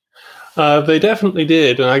portion of it. They definitely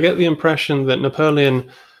did, and I get the impression that Napoleon,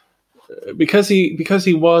 because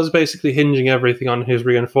he was basically hinging everything on his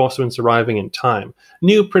reinforcements arriving in time,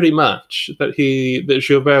 knew pretty much that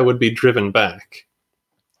Joubert would be driven back.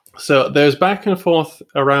 So there's back and forth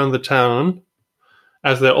around the town,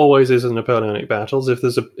 as there always is in Napoleonic battles. If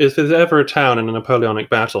there's ever a town in a Napoleonic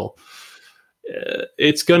battle,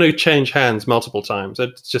 it's going to change hands multiple times.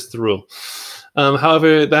 That's just the rule.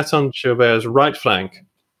 However, that's on Joubert's right flank,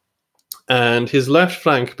 and his left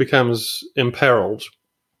flank becomes imperiled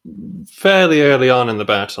fairly early on in the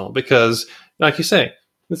battle because, like you say,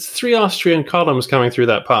 there's 3 Austrian columns coming through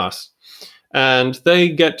that pass, and they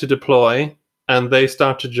get to deploy, and they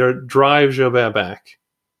start to drive Joubert back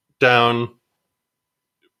down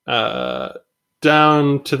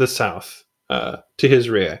down to the south, to his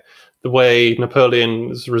rear, the way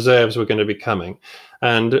Napoleon's reserves were going to be coming.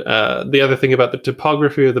 And the other thing about the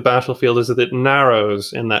topography of the battlefield is that it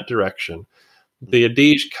narrows in that direction. The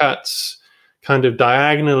Adige cuts kind of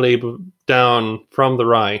diagonally down from the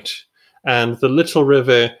right, and the little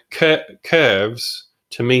river curves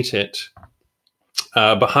to meet it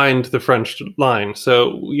behind the French line.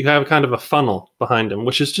 So you have kind of a funnel behind him,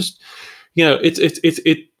 which is just,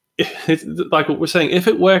 it's like what we're saying. If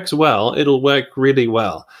it works well, it'll work really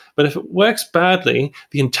well. But if it works badly,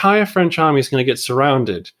 the entire French army is going to get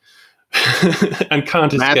surrounded and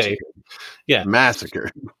can't escape. Yeah,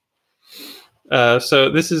 massacre. So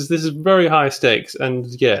this is very high stakes, and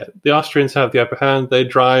yeah, the Austrians have the upper hand. They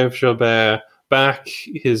drive Joubert back.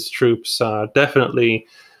 His troops are definitely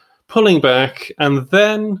pulling back, and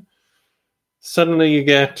then suddenly you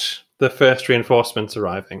get the first reinforcements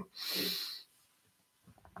arriving.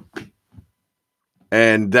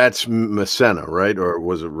 And that's Massena, right? Or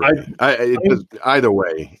was it right? Either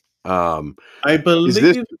way. I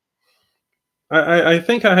believe... I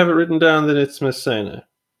think I have it written down that it's Massena.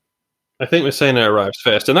 I think Massena arrives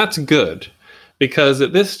first, and that's good, because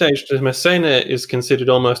at this stage, Massena is considered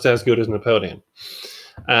almost as good as Napoleon.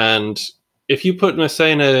 And if you put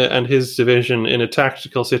Massena and his division in a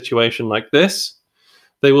tactical situation like this,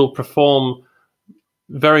 they will perform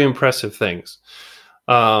very impressive things.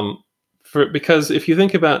 Because if you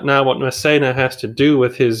think about now what Massena has to do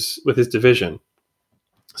with his division,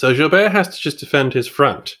 so Joubert has to just defend his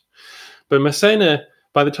front, but Massena,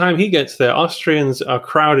 by the time he gets there, Austrians are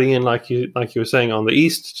crowding in, like you were saying, on the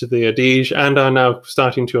east to the Adige, and are now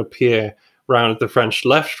starting to appear round the French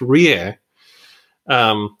left rear,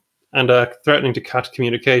 and are threatening to cut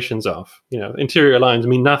communications off. Interior lines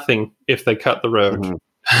mean nothing if they cut the road.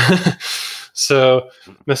 Mm-hmm. So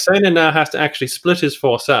Massena now has to actually split his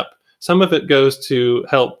force up. Some of it goes to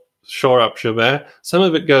help shore up Joubert. Some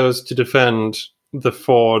of it goes to defend the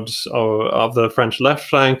fords of the French left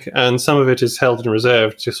flank, and some of it is held in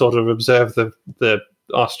reserve to sort of observe the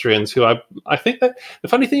Austrians, who I think that the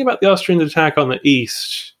funny thing about the Austrian attack on the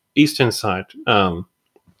eastern side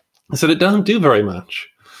is that it doesn't do very much.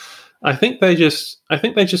 I think they just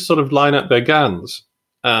sort of line up their guns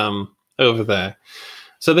over there,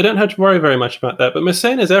 so they don't have to worry very much about that. But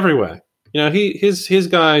Massena is everywhere. His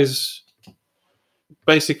guys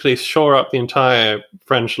basically shore up the entire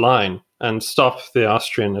French line and stop the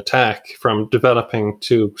Austrian attack from developing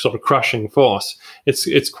to sort of crushing force.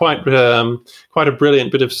 It's quite a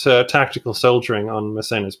brilliant bit of tactical soldiering on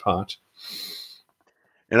Massena's part.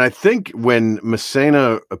 And I think when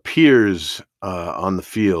Massena appears on the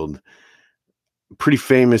field, pretty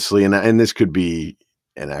famously, and this could be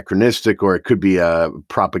anachronistic or it could be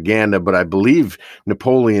propaganda, but I believe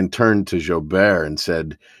Napoleon turned to Joubert and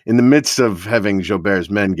said, in the midst of having Joubert's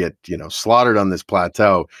men get slaughtered on this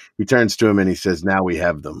plateau, he turns to him and he says, "Now we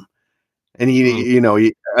have them." And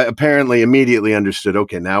he apparently immediately understood,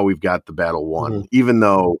 okay, now we've got the battle won, even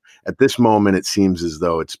though at this moment it seems as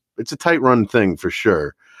though it's a tight run thing for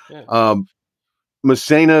sure. Yeah.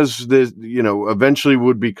 Massena's eventually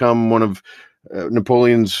would become one of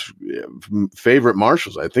Napoleon's favorite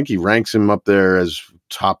marshals. I think he ranks him up there as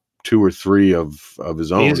top 2 or 3 of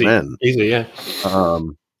his own men. Easy, yeah.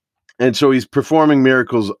 And so he's performing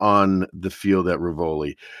miracles on the field at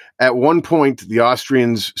Rivoli. At one point, the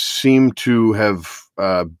Austrians seem to have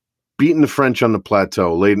beaten the French on the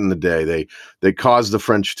plateau late in the day. They caused the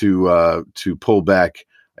French to pull back,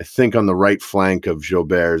 I think, on the right flank of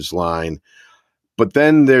Joubert's line. But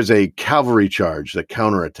then there's a cavalry charge that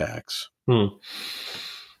counterattacks.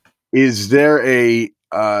 Is there do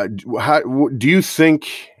you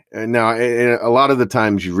think, now a lot of the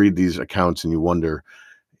times you read these accounts and you wonder,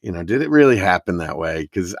 did it really happen that way?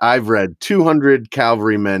 Because I've read 200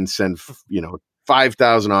 cavalrymen send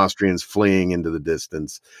 5,000 Austrians fleeing into the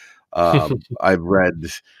distance. I've read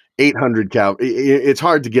 800 cavalry. It's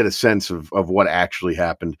hard to get a sense of what actually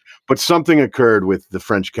happened, but something occurred with the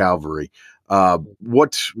French cavalry.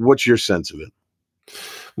 What's your sense of it?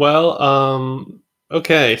 Well,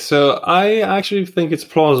 okay, so I actually think it's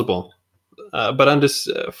plausible, but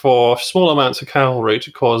for small amounts of cavalry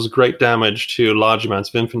to cause great damage to large amounts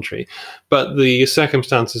of infantry, but the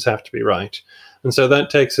circumstances have to be right. And so that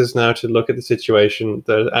takes us now to look at the situation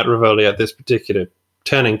at Rivoli at this particular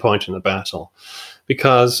turning point in the battle.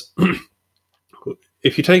 Because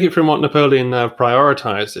if you take it from what Napoleon now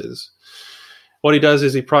prioritizes, what he does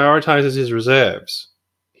is he prioritizes his reserves.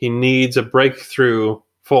 He needs a breakthrough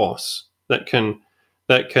force that can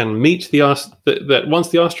meet that once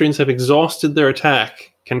the Austrians have exhausted their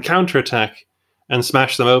attack, can counterattack and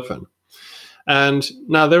smash them open. And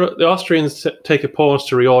now the Austrians take a pause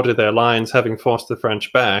to reorder their lines, having forced the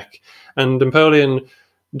French back. And Napoleon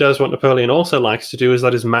does what Napoleon also likes to do, is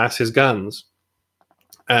that is mass his guns.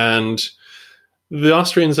 And the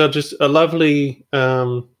Austrians are just a lovely,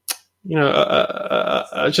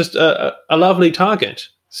 just a lovely target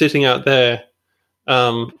sitting out there,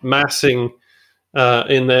 massing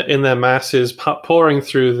in their masses, pouring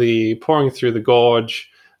through the gorge.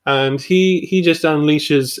 And he just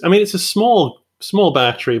unleashes. I mean, it's a small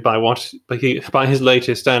battery by his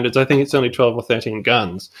latest standards. I think it's only 12 or 13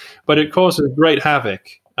 guns, but it causes great havoc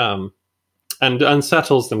and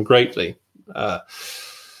unsettles them greatly.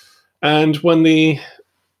 And when the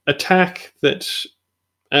attack that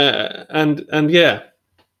the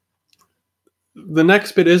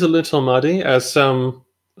next bit is a little muddy, as some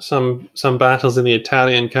battles in the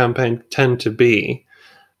Italian campaign tend to be.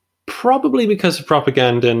 Probably because of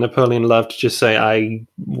propaganda, and Napoleon loved to just say, I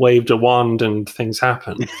waved a wand and things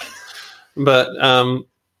happened. But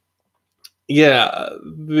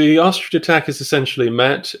the Austrian attack is essentially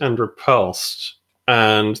met and repulsed,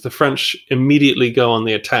 and the French immediately go on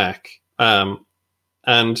the attack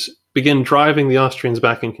and begin driving the Austrians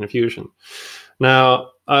back in confusion.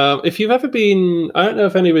 Now, if you've ever been, I don't know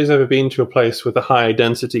if anybody's ever been to a place with a high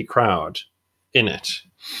density crowd in it.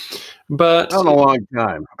 But not in a long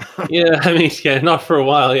time. Not for a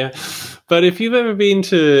while, yeah. But if you've ever been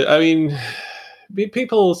to,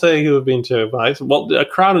 people say who have been to a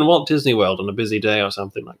crowd in Walt Disney World on a busy day or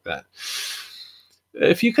something like that.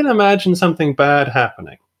 If you can imagine something bad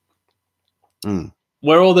happening,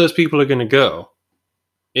 where all those people are going to go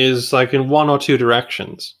is like in one or two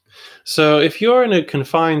directions. So if you're in a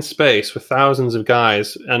confined space with thousands of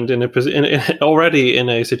guys and already in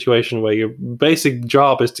a situation where your basic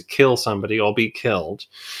job is to kill somebody or be killed,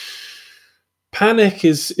 panic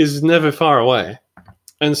is never far away.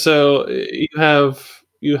 And so you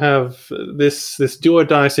have this do or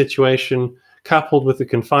die situation coupled with the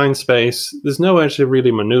confined space. There's nowhere to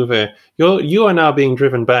really maneuver. You are now being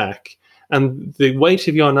driven back, and the weight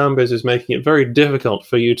of your numbers is making it very difficult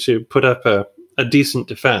for you to put up a decent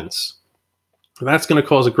defense. That's going to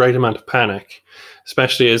cause a great amount of panic,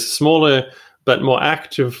 especially as smaller but more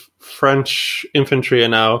active French infantry are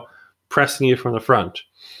now pressing you from the front.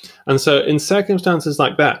 And so in circumstances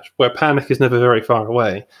like that, where panic is never very far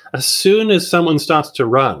away, as soon as someone starts to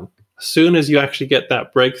run, as soon as you actually get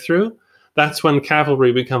that breakthrough, that's when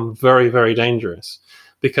cavalry become very, very dangerous.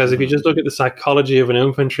 Because if you just look at the psychology of an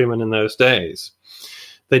infantryman in those days,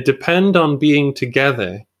 they depend on being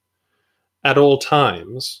together at all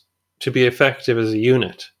times to be effective as a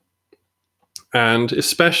unit, and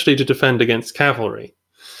especially to defend against cavalry.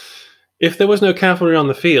 If there was no cavalry on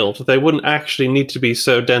the field, they wouldn't actually need to be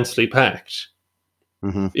so densely packed,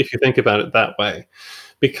 if you think about it that way,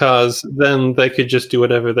 because then they could just do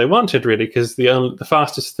whatever they wanted, really, because the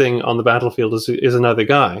fastest thing on the battlefield is another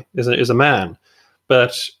guy, is a man.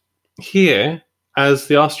 But here, as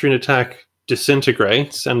the Austrian attack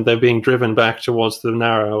disintegrates and they're being driven back towards the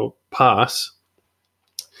narrow pass,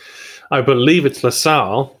 I believe it's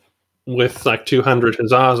LaSalle with like 200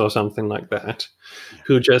 hussars or something like that,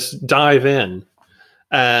 who just dive in,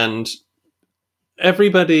 and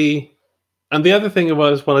everybody. And the other thing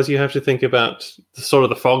was, well, as you have to think about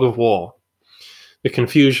the fog of war, the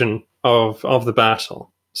confusion of the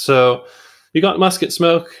battle. So you got musket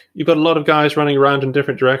smoke, you've got a lot of guys running around in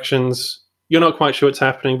different directions. You're not quite sure what's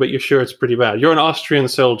happening, but you're sure it's pretty bad. You're an Austrian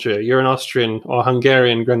soldier. You're an Austrian or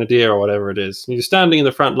Hungarian grenadier or whatever it is. And you're standing in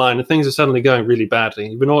the front line and things are suddenly going really badly.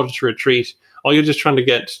 You've been ordered to retreat, or you're just trying to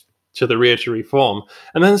get to the rear to reform.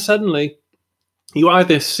 And then suddenly you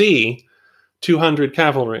either see 200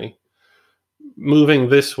 cavalry moving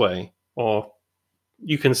this way, or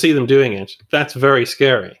you can see them doing it. That's very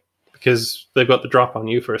scary because they've got the drop on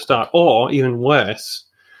you for a start. Or even worse,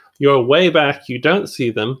 you're way back, you don't see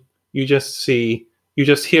them. You just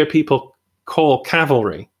hear people call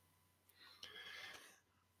cavalry.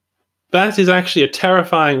 That is actually a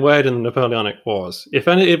terrifying word in the Napoleonic Wars.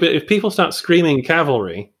 If people start screaming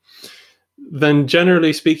cavalry, then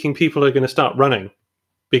generally speaking, people are going to start running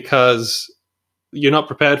because you're not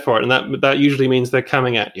prepared for it, and that usually means they're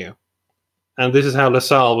coming at you. And this is how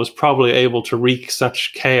LaSalle was probably able to wreak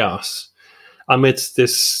such chaos amidst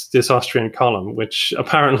this Austrian column, which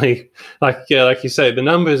apparently, like you say, the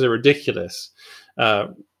numbers are ridiculous.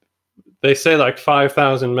 They say like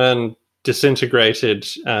 5,000 men disintegrated,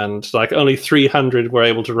 and like only 300 were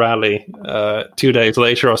able to rally 2 days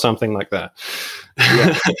later, or something like that.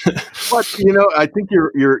 Yeah. But I think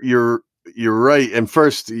you're right. And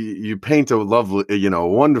first, you paint a lovely,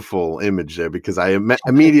 wonderful image there, because I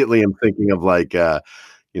immediately am thinking of like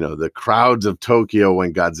the crowds of Tokyo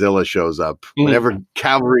when Godzilla shows up. Whenever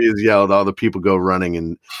cavalry is yelled, all the people go running,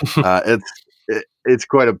 and it's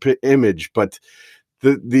quite a image. But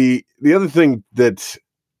the other thing that,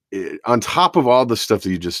 on top of all the stuff that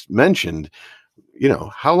you just mentioned,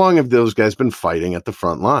 how long have those guys been fighting at the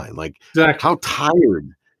front line? Like, exactly. How tired?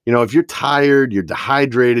 If you're tired, you're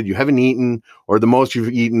dehydrated, you haven't eaten, or the most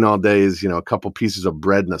you've eaten all day is, a couple pieces of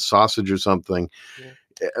bread and a sausage or something. Yeah.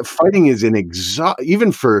 Fighting is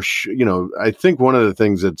even for, I think one of the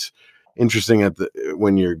things that's interesting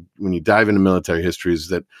when you dive into military history is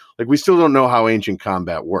that, like, we still don't know how ancient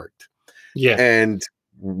combat worked. Yeah. And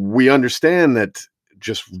we understand that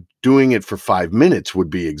just doing it for 5 minutes would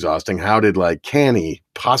be exhausting. How did, like, Cannae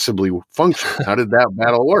possibly function? How did that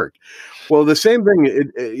battle work? Well, the same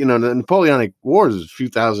thing, the Napoleonic Wars is a few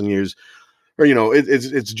thousand years, or,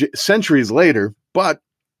 it's centuries later, but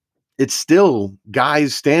it's still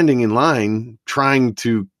guys standing in line trying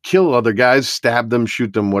to kill other guys, stab them,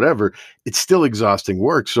 shoot them, whatever. It's still exhausting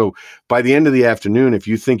work. So by the end of the afternoon, if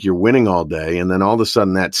you think you're winning all day, and then all of a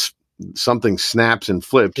sudden something snaps and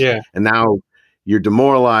flips, and now you're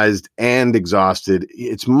demoralized and exhausted,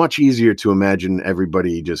 it's much easier to imagine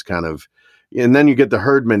everybody just kind of, and then you get the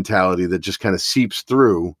herd mentality that just kind of seeps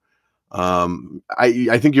through.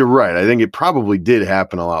 I think you're right. I think it probably did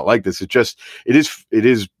happen a lot like this. It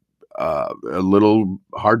is a little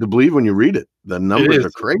hard to believe when you read it. The numbers are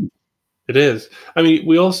crazy. It is. I mean,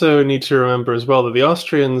 we also need to remember as well that the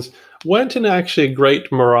Austrians weren't in actually a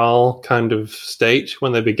great morale kind of state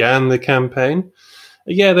when they began the campaign.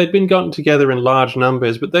 Yeah, they'd been gotten together in large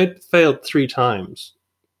numbers, but they'd failed 3 times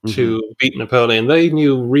to beat Napoleon. They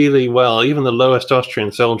knew really well, even the lowest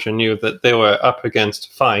Austrian soldier knew that they were up against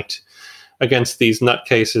a fight against these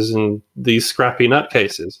nutcases and these scrappy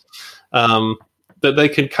nutcases, that they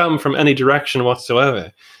could come from any direction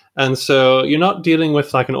whatsoever. And so you're not dealing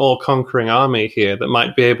with like an all-conquering army here that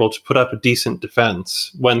might be able to put up a decent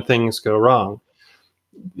defense when things go wrong.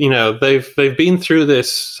 They've been through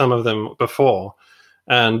this, some of them, before,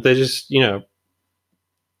 and they just,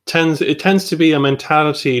 it tends to be a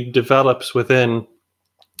mentality develops within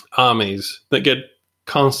armies that get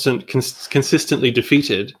consistently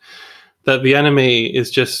defeated, that the enemy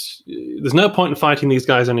is just, there's no point in fighting these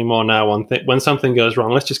guys anymore now. When something goes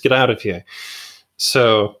wrong, let's just get out of here.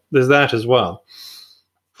 So there's that as well.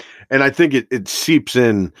 And I think it seeps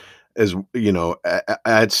in, as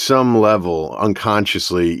at some level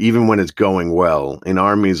unconsciously, even when it's going well in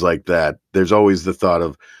armies like that. There's always the thought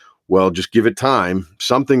of, well, just give it time.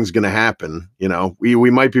 Something's going to happen.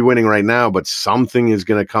 We might be winning right now, but something is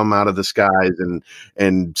going to come out of the skies,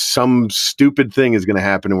 and some stupid thing is going to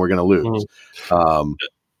happen, and we're going to lose.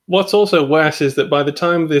 What's also worse is that by the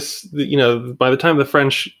time the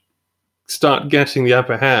French start getting the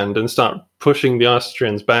upper hand and start pushing the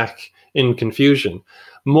Austrians back in confusion,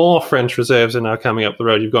 more French reserves are now coming up the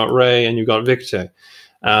road. You've got Rey and you've got Victor,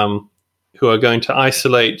 who are going to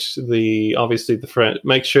isolate the French,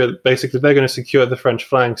 make sure that basically they're going to secure the French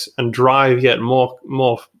flanks and drive yet more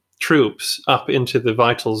troops up into the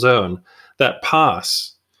vital zone, that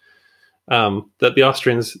pass that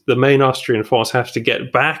the main Austrian force has to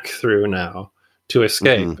get back through now to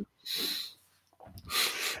escape. Mm-hmm.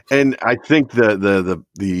 And I think the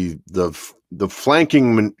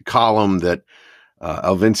flanking column that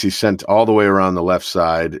Alvinci sent all the way around the left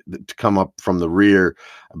side to come up from the rear,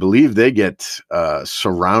 I believe they get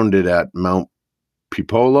surrounded at Mount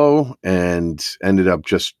Pipolo and ended up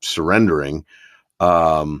just surrendering.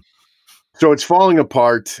 So it's falling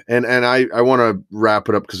apart, and I want to wrap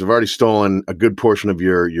it up because I've already stolen a good portion of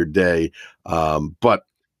your day. But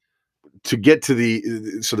to get to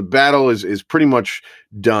the battle is pretty much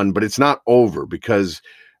done, but it's not over because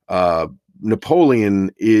Napoleon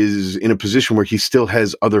is in a position where he still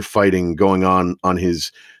has other fighting going on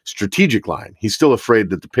his strategic line. He's still afraid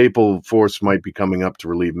that the papal force might be coming up to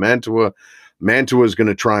relieve Mantua. Mantua is going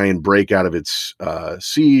to try and break out of its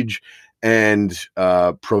siege, and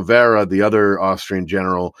Provera, the other Austrian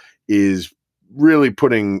general, is really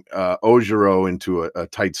putting Augereau into a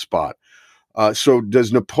tight spot. So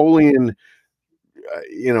does Napoleon,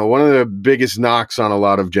 one of the biggest knocks on a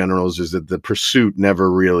lot of generals is that the pursuit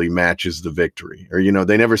never really matches the victory, or,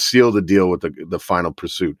 they never seal the deal with the final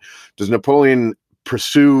pursuit. Does Napoleon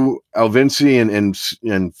pursue Alvinci and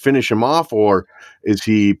finish him off, or is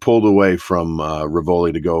he pulled away from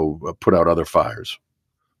Rivoli to go put out other fires?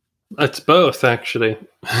 It's both, actually.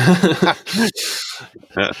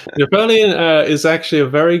 Napoleon is actually a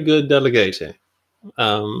very good delegator.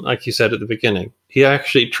 Like you said at the beginning, he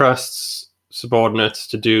actually trusts subordinates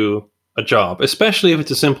to do a job, especially if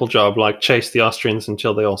it's a simple job like chase the Austrians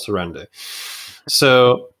until they all surrender.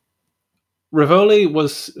 So Rivoli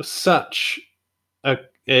was such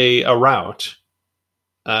a rout.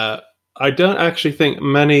 I don't actually think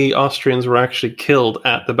many Austrians were actually killed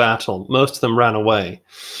at the battle. Most of them ran away.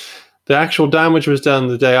 The actual damage was done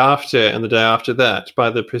the day after and the day after that by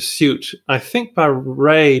the pursuit. I think by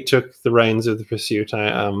Ray took the reins of the pursuit,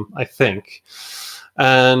 I think.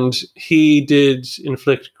 And he did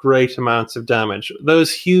inflict great amounts of damage.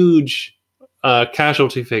 Those huge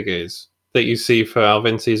casualty figures that you see for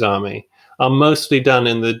Alvinci's army are mostly done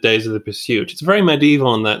in the days of the pursuit. It's very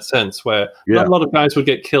medieval in that sense, where not a lot of guys would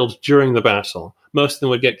get killed during the battle. Most of them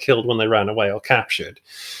would get killed when they ran away or captured.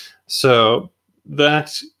 So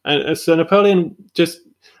Napoleon just,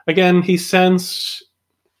 again, he sensed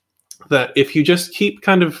that if you just keep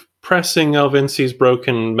kind of pressing Alvinci's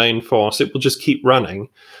broken main force, it will just keep running.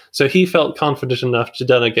 So he felt confident enough to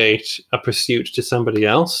delegate a pursuit to somebody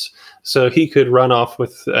else, so he could run off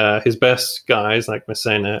with his best guys like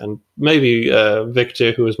Massena and maybe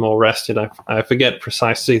Victor, who was more rested. I forget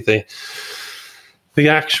precisely the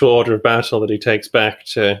actual order of battle that he takes back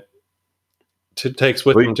takes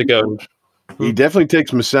with him to go. He definitely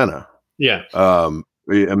takes Massena. Yeah.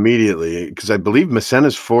 Immediately, because I believe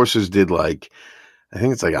Massena's forces did I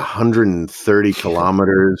think it's 130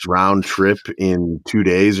 kilometers round trip in 2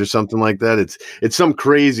 days or something like that. It's some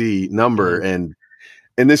crazy number, and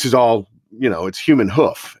this is all, it's human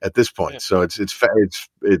hoof at this point. Yeah. So it's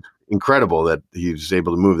incredible that he was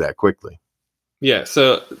able to move that quickly. Yeah.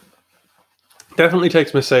 So definitely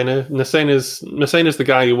takes Massena. Massena's the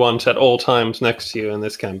guy you want at all times next to you in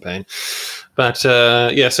this campaign. But so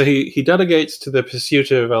he delegates to the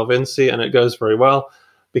pursuit of Alvinci, and it goes very well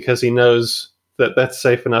because he knows that that's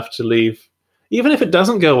safe enough to leave. Even if it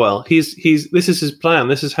doesn't go well, this is his plan.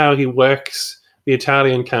 This is how he works the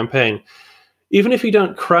Italian campaign. Even if you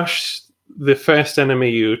don't crush the first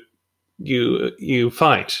enemy you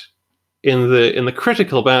fight in the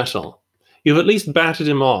critical battle, you've at least battered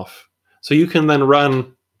him off. So you can then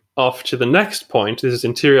run off to the next point. This is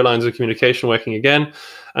interior lines of communication working again,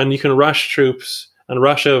 and you can rush troops and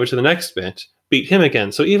rush over to the next bit, beat him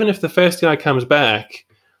again. So even if the first guy comes back,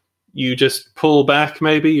 you just pull back,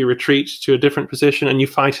 maybe you retreat to a different position and you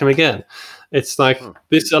fight him again. It's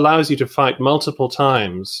this allows you to fight multiple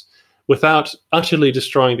times without utterly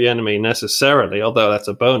destroying the enemy necessarily, although that's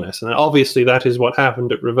a bonus. And obviously that is what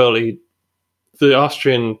happened at Rivoli. The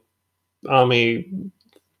Austrian army,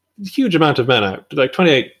 huge amount of men out,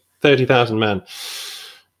 30,000 men,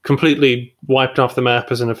 completely wiped off the map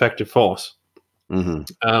as an effective force. Mm-hmm.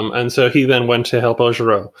 And so he then went to help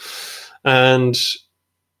Augereau. And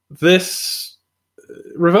this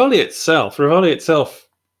Rivoli itself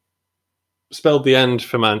spelled the end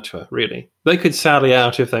for Mantua, really. They could sally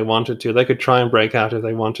out if they wanted to. They could try and break out if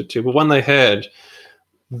they wanted to. But when they heard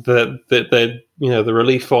that the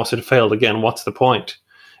relief force had failed again, what's the point?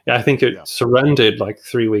 I think it surrendered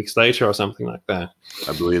 3 weeks later or something like that.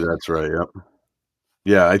 I believe that's right, yep.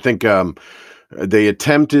 Yeah, I think they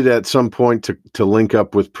attempted at some point to link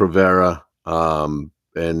up with Provera,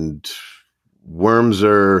 and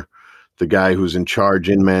Wurmser, the guy who's in charge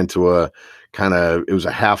in Mantua, it was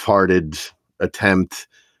a half-hearted attempt.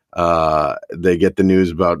 They get the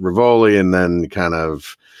news about Rivoli, and then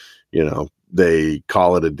they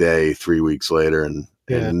call it a day 3 weeks later.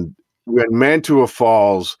 And when Mantua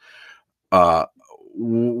falls,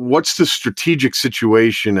 what's the strategic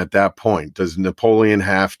situation at that point? Does Napoleon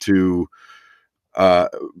have to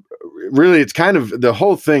really, it's the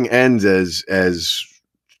whole thing ends as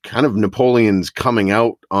kind of Napoleon's coming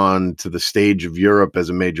out onto the stage of Europe as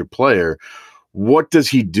a major player. What does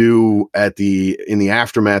he do in the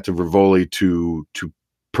aftermath of Rivoli to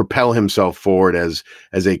propel himself forward as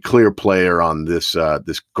a clear player on this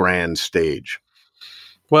grand stage?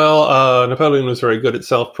 Well, Napoleon was very good at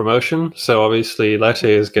self-promotion, so obviously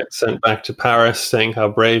Letters gets sent back to Paris saying how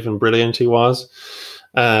brave and brilliant he was,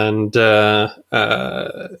 and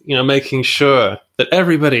making sure that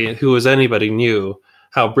everybody who was anybody knew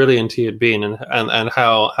how brilliant he had been and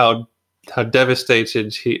how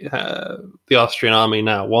devastated the Austrian army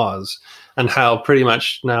now was, and how pretty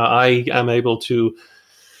much now I am able to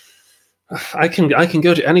I can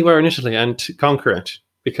go to anywhere in Italy and to conquer it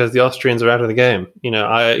because the Austrians are out of the game.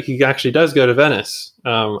 He actually does go to Venice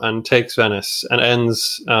and takes Venice and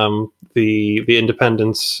ends the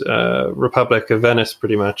independence Republic of Venice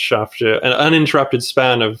pretty much after an uninterrupted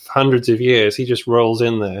span of hundreds of years. He just rolls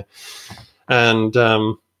in there. And,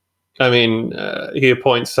 he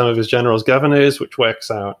appoints some of his generals governors, which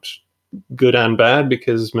works out good and bad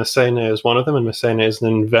because Massena is one of them, and Massena is an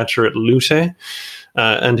inveterate looter.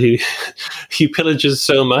 And he pillages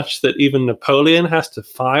so much that even Napoleon has to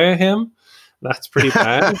fire him That's pretty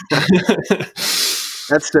bad.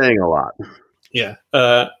 That's saying a lot. Yeah,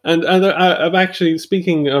 and I'm actually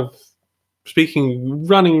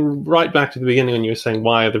running right back to the beginning when you were saying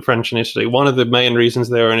why the French in Italy. One of the main reasons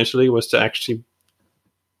they were in Italy was to actually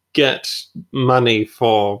get money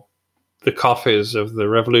for the coffers of the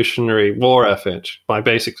Revolutionary War effort by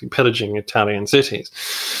basically pillaging Italian cities.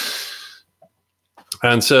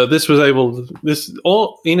 And so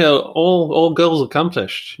all goals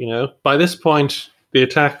accomplished. By this point,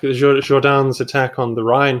 Jourdan's attack on the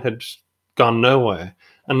Rhine had gone nowhere,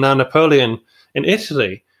 and now Napoleon in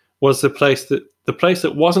Italy was the place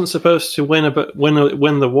that wasn't supposed to win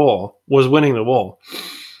the war was winning the war,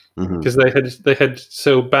 because they had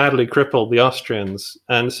so badly crippled the Austrians,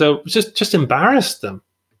 and so just embarrassed them.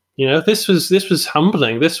 This was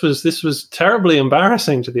humbling. This was terribly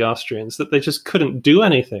embarrassing to the Austrians that they just couldn't do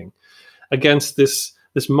anything against this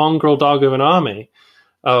mongrel dog of an army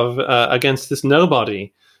against this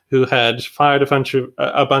nobody who had fired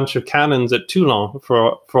a bunch of cannons at Toulon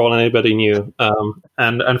for all anybody knew,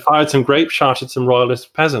 and fired some grape shot at some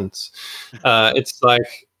royalist peasants. It's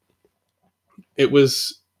like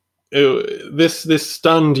this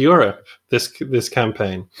stunned Europe. This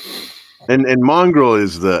campaign. And mongrel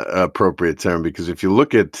is the appropriate term, because if you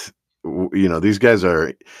look at, these guys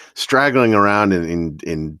are straggling around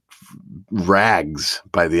in rags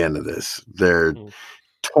by the end of this. They're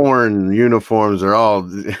torn uniforms are all,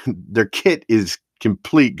 their kit is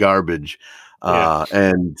complete garbage.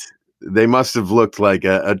 And they must have looked like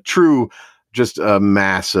a true, just a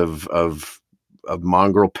mass of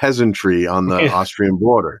mongrel peasantry on the Austrian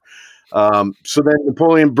border. So then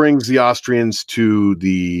Napoleon brings the Austrians to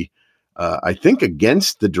the, I think,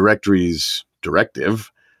 against the Directory's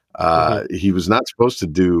directive. He was not supposed to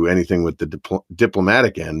do anything with the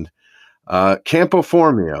diplomatic end. Campo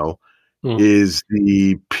Formio is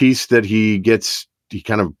the piece that he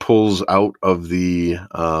kind of pulls out of the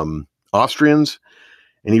Austrians,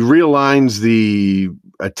 and he realigns the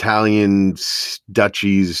Italian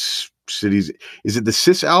duchies, cities. Is it the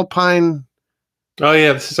Cisalpine? Oh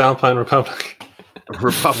yeah, the Cisalpine Republic.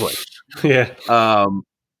 Yeah.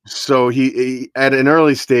 So he at an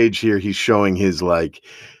early stage here, he's showing his like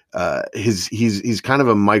he's kind of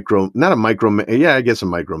a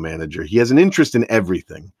micromanager. He has an interest in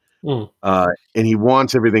everything, and he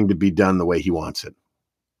wants everything to be done the way he wants it.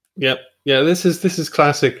 Yep. Yeah. This is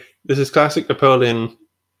classic. This is classic Napoleon,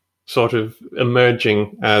 sort of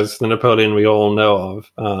emerging as the Napoleon we all know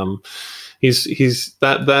of. He's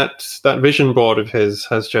that vision board of his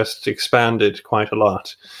has just expanded quite a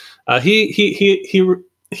lot.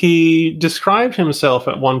 He described himself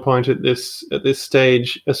at one point at this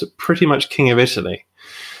stage as pretty much king of Italy,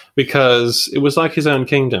 because it was like his own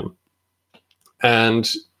kingdom. And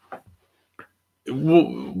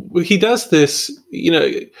he does this,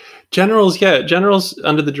 generals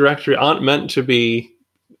under the Directory aren't meant to be,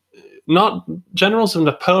 not generals of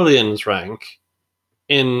Napoleon's rank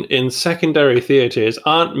in secondary theaters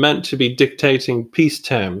aren't meant to be dictating peace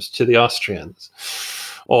terms to the Austrians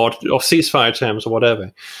or ceasefire terms or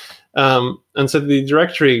whatever. And so the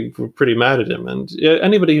Directory were pretty mad at him. And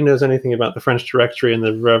anybody who knows anything about the French Directory and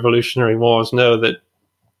the Revolutionary Wars know that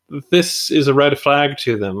this is a red flag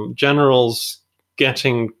to them. Generals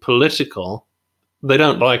getting political, they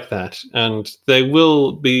don't like that. And they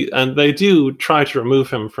do try to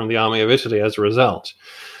remove him from the army of Italy as a result.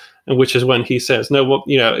 And which is when he says, no,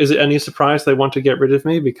 is it any surprise they want to get rid of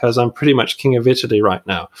me? Because I'm pretty much king of Italy right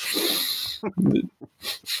now.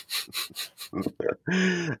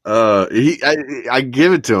 I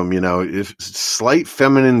give it to him, if slight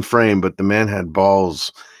feminine frame, but the man had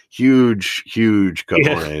balls, huge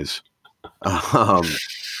cojones. Yeah.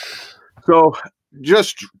 So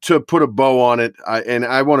just to put a bow on it,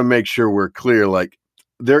 I want to make sure we're clear, like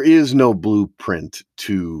there is no blueprint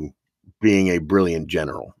to being a brilliant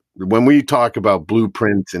general. When we talk about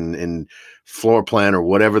blueprint and floor plan or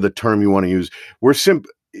whatever the term you want to use,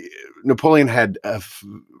 Napoleon had a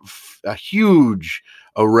huge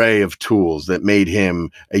array of tools that made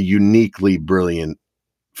him a uniquely brilliant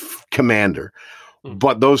commander.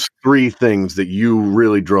 But those three things that you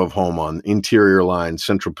really drove home on, interior line,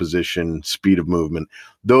 central position, speed of movement,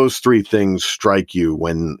 those three things strike you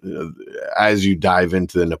when, as you dive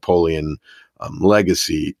into the Napoleon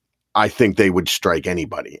legacy. I think they would strike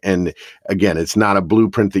anybody. And again, it's not a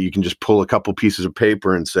blueprint that you can just pull a couple pieces of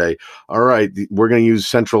paper and say, all right, we're going to use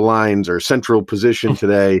central lines or central position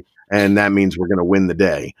today, and that means we're going to win the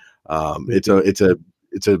day.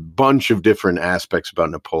 It's a bunch of different aspects about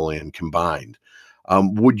Napoleon combined.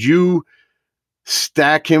 Would you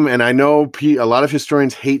stack him? And I know a lot of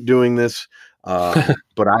historians hate doing this.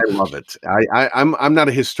 but I love it. I'm not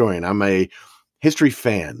a historian. I'm a history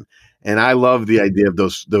fan, and I love the idea of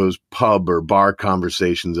those pub or bar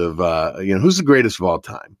conversations of who's the greatest of all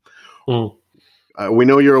time. Mm. We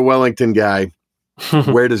know you're a Wellington guy.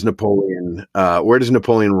 Where does Napoleon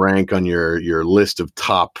rank on your list of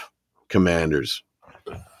top commanders?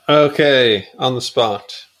 Okay, on the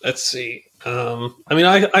spot. Let's see.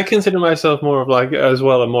 I consider myself more of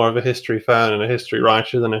more of a history fan and a history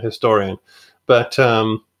writer than a historian. But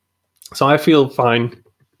so I feel fine,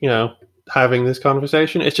 having this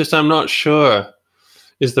conversation. It's just I'm not sure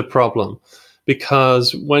is the problem,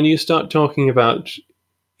 because when you start talking about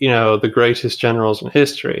the greatest generals in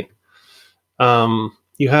history,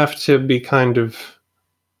 you have to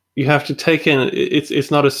take in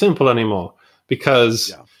it's not as simple anymore,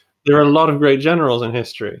 because there are a lot of great generals in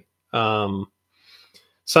history, some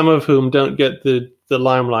of whom don't get the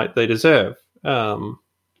limelight they deserve.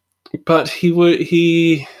 But at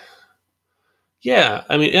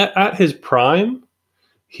his prime,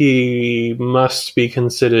 he must be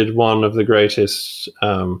considered one of the greatest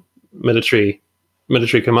military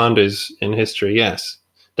commanders in history. Yes,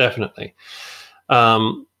 definitely.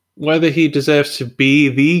 Whether he deserves to be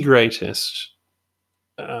the greatest,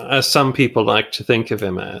 as some people like to think of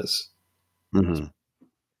him as,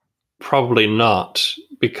 probably not,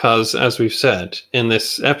 because, as we've said in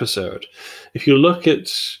this episode, if you look at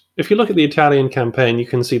the Italian campaign, you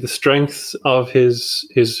can see the strengths of his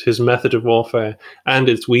method of warfare and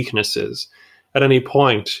its weaknesses. At any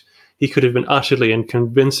point, he could have been utterly and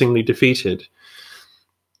convincingly defeated.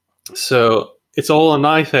 So it's all a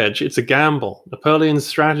knife edge. It's a gamble. Napoleon's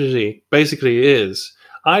strategy basically is,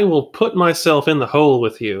 I will put myself in the hole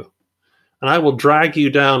with you, and I will drag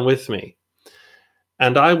you down with me.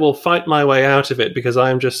 And I will fight my way out of it because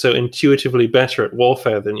I am just so intuitively better at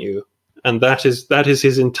warfare than you. And that is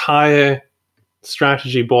his entire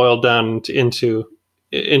strategy boiled down into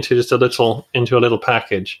just a little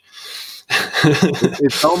package.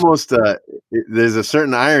 It's almost there's a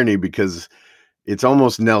certain irony, because it's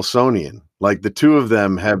almost Nelsonian. Like, the two of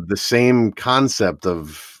them have the same concept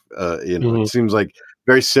of it seems like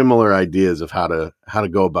very similar ideas of how to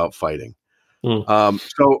go about fighting.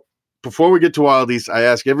 So before we get to Wild East, I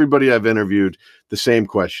ask everybody I've interviewed the same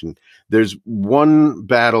question. There's one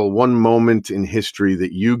battle, one moment in history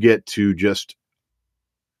that you get to just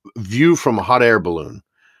view from a hot air balloon.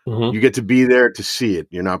 You get to be there to see it.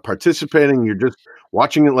 You're not participating. You're just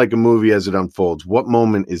watching it like a movie as it unfolds. What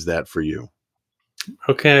moment is that for you?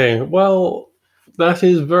 Okay, well, that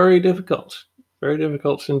is very difficult. Very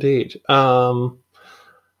difficult indeed. I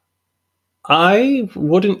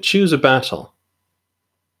wouldn't choose a battle.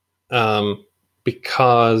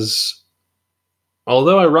 Because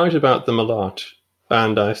although I write about them a lot,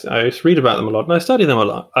 and I read about them a lot, and I study them a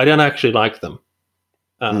lot, I don't actually like them.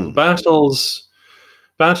 Battles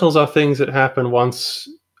are things that happen once,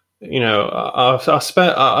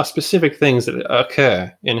 are specific things that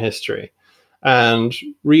occur in history, and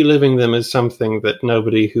reliving them is something that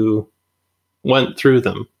nobody who went through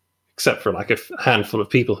them, except for like a handful of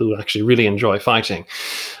people who actually really enjoy fighting,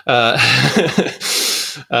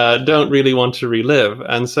 don't really want to relive.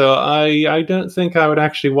 And so I don't think I would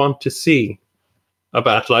actually want to see a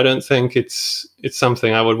battle. I don't think it's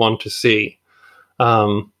something I would want to see.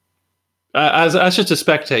 As just a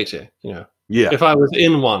spectator, If I was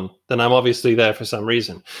in one, then I'm obviously there for some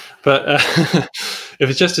reason. But if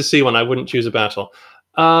it's just to see one, I wouldn't choose a battle.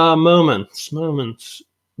 Moments.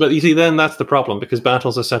 But you see, then that's the problem, because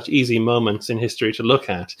battles are such easy moments in history to look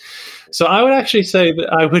at. So I would actually say that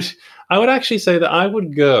I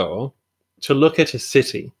would go to look at a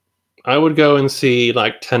city. I would go and see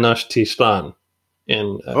like Tenochtitlan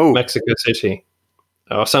in Mexico City,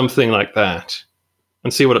 or something like that,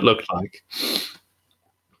 and see what it looked like.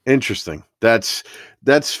 Interesting. That's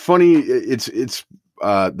funny. It's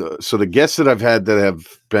so the guests that I've had that have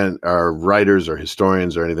been are writers or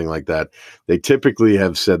historians or anything like that, they typically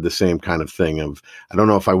have said the same kind of thing of, I don't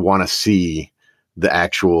know if I want to see the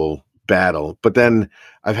actual battle. But then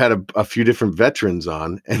I've had a few different veterans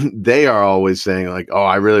on, and they are always saying like, oh,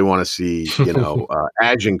 I really want to see,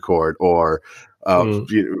 Agincourt or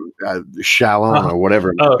Chalon or whatever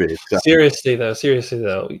it might be. So, seriously though.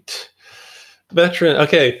 Veteran,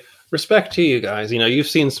 okay, respect to you guys. You've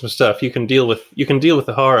seen some stuff. You can deal with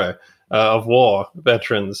the horror of war,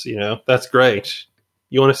 veterans. That's great.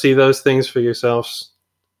 You want to see those things for yourselves?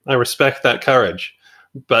 I respect that courage.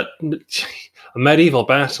 But a medieval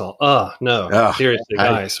battle? Oh no! Seriously,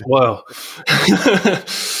 guys. Whoa.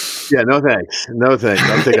 Yeah, no thanks.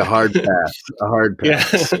 I'll take a hard pass. Yeah.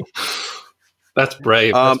 That's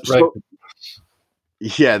brave. That's brave.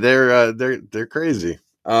 Yeah, they're crazy.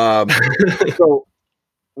 So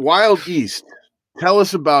Wild East, tell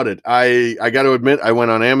us about it. I got to admit, I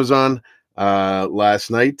went on Amazon last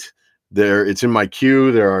night. It's in my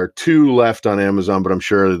queue. There are 2 left on Amazon, but I'm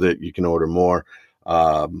sure that you can order more.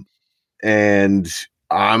 Um, and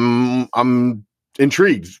I'm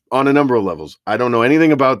intrigued on a number of levels. I don't know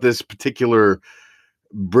anything about this particular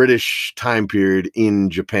British time period in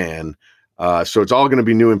Japan, so it's all going to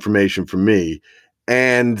be new information for me.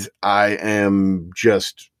 And I am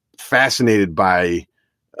just fascinated by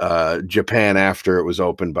Japan after it was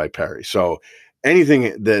opened by Perry. So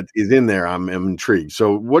anything that is in there, I'm intrigued.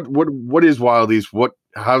 So what is Wild East?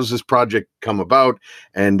 How does this project come about?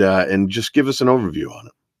 And just give us an overview on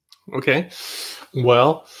it. Okay.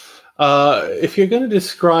 Well, if you're going to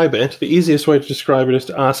describe it, the easiest way to describe it is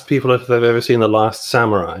to ask people if they've ever seen The Last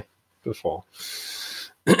Samurai before.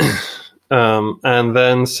 And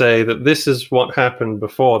then say that this is what happened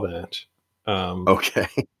before that. Okay.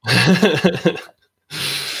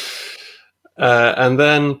 And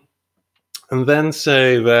then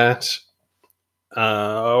say that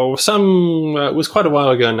it was quite a while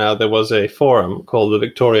ago now, there was a forum called the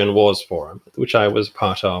Victorian Wars Forum, which I was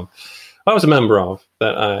part of. I was a member of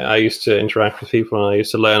that. I used to interact with people and I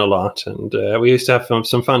used to learn a lot, and we used to have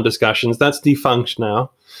some fun discussions. That's defunct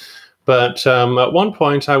now. But at one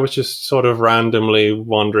point, I was just sort of randomly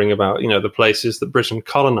wondering about, the places that Britain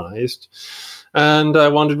colonized, and I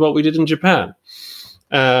wondered what we did in Japan.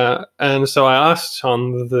 And so I asked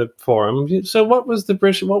on the forum, so what were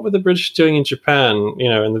the British doing in Japan,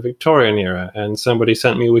 in the Victorian era? And somebody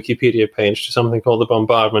sent me a Wikipedia page to something called the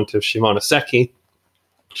bombardment of Shimonoseki.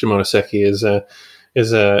 Shimonoseki is a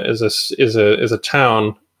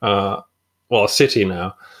town, a city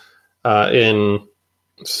now, in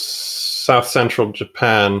south central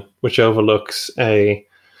Japan, which overlooks I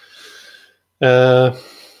don't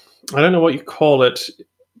know what you call it.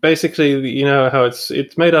 Basically, how it's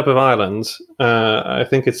made up of islands. I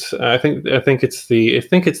think it's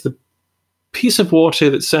the piece of water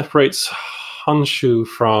that separates Honshu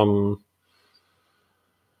from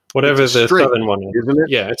whatever the southern one is. Isn't it?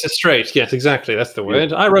 Yeah, it's a strait. Yes, exactly. That's the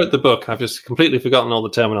word. Yeah. I wrote the book. I've just completely forgotten all the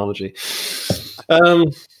terminology.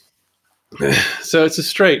 So it's a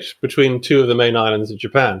strait between 2 of the main islands of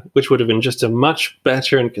Japan, which would have been just a much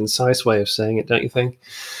better and concise way of saying it, don't you think?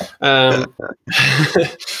 And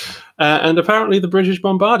apparently the British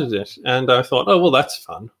bombarded it. And I thought, oh, well, that's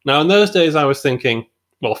fun. Now, in those days, I was thinking,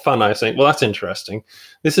 well, fun, I think, well, that's interesting.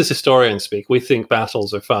 This is historian speak. We think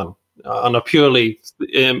battles are fun on a purely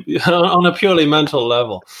mental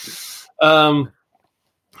level.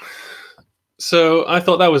 So I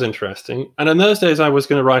thought that was interesting. And in those days, I was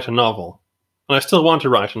going to write a novel. And I still want to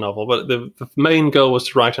write a novel, but the main goal was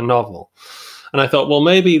to write a novel. And I thought, well,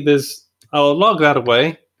 maybe I'll log that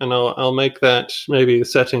away, and I'll make that maybe the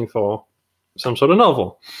setting for some sort of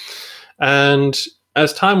novel. And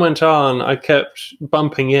as time went on, I kept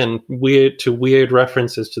bumping in weird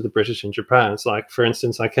references to the British in Japan. It's like, for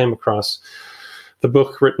instance, I came across the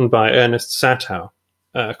book written by Ernest Satow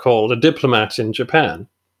called A Diplomat in Japan.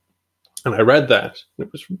 And I read that. It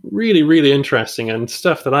was really, really interesting and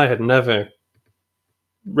stuff that I had never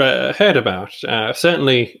heard about.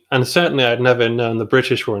 Certainly I'd never known the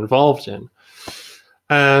British were involved in.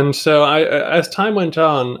 And so as time went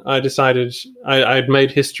on, I decided I'd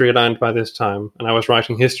made Historyland by this time, and I was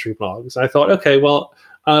writing history blogs. I thought, okay, well,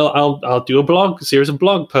 I'll do a series of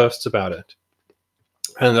blog posts about it.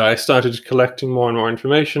 And I started collecting more and more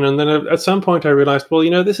information. And then at some point I realized, well,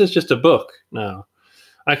 this is just a book now.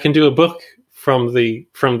 I can do a book from the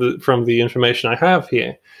information I have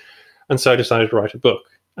here. And so I decided to write a book.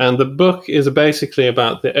 And the book is basically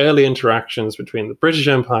about the early interactions between the British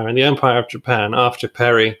Empire and the Empire of Japan after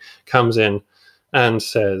Perry comes in and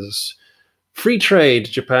says, "Free trade,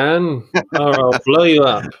 Japan, or I'll blow you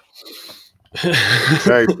up."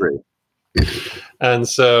 Very free. And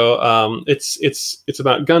so it's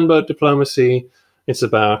about gunboat diplomacy. It's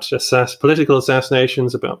about political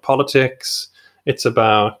assassinations, about politics. It's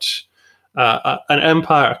about an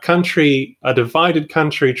empire, a divided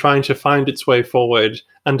country trying to find its way forward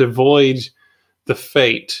and avoid the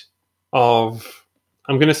fate of,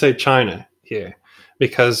 I'm going to say China here,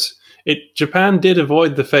 because Japan did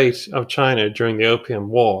avoid the fate of China during the Opium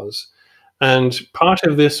Wars. And part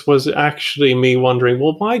of this was actually me wondering,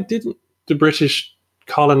 well, why didn't the British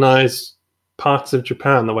colonize parts of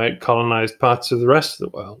Japan the way it colonized parts of the rest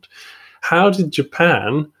of the world? How did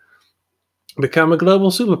Japan become a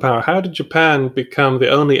global superpower? How did Japan become the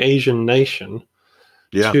only Asian nation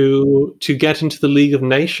to get into the League of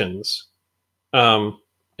Nations in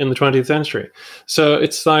the 20th century? So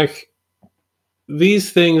it's like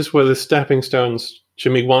these things were the stepping stones to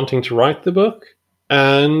me wanting to write the book,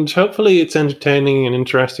 and hopefully it's entertaining and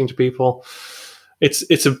interesting to people.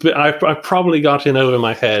 It's a bit. I probably got in over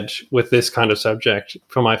my head with this kind of subject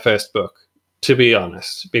for my first book, to be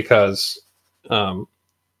honest, because and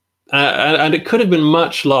it could have been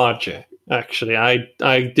much larger. Actually,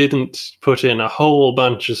 I didn't put in a whole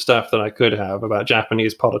bunch of stuff that I could have about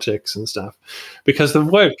Japanese politics and stuff, because the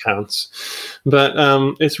word counts. But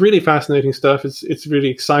it's really fascinating stuff. It's really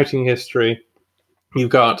exciting history.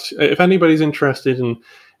 You've got, if anybody's interested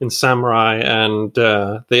in samurai and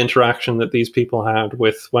the interaction that these people had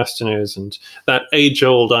with Westerners, and that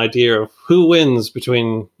age-old idea of who wins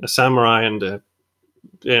between a samurai and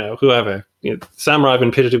whoever. Samurai have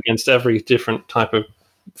been pitted against every different type of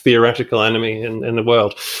theoretical enemy in the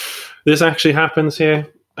world. This actually happens here,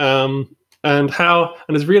 and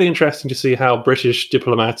it's really interesting to see how British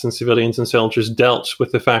diplomats and civilians and soldiers dealt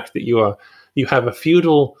with the fact that you have a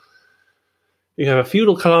feudal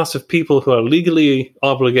class of people who are legally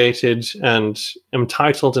obligated and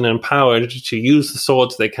entitled and empowered to use the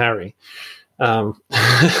swords they carry. And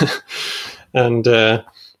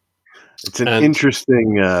it's an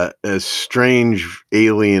interesting, strange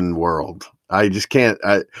alien world. I just can't.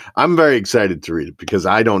 I'm very excited to read it because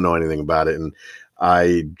I don't know anything about it, and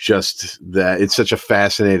that it's such a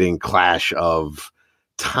fascinating clash of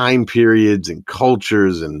time periods and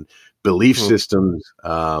cultures and belief systems.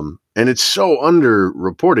 And it's so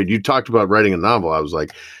underreported. You talked about writing a novel. I was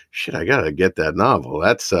like, shit, I gotta get that novel.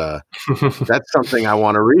 That's something I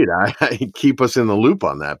want to read. I keep us in the loop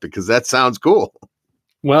on that because that sounds cool.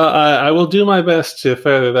 Well, I will do my best to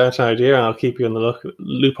further that idea. I'll keep you in the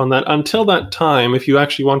loop on that. Until that time, if you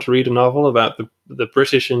actually want to read a novel about the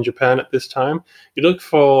British in Japan at this time, you look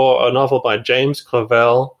for a novel by James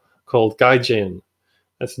Clavell called Gaijin.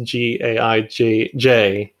 That's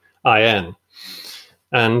Gaijin.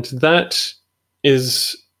 And that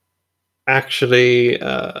is actually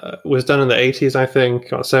was done in the 80s, I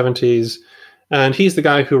think, or 70s. And he's the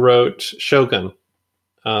guy who wrote Shogun.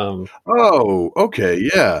 Oh, okay,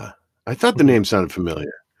 yeah. I thought the name sounded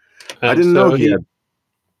familiar. I didn't know he had.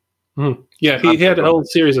 Yeah, he had a whole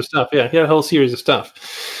series of stuff. Yeah, he had a whole series of stuff.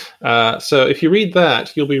 So if you read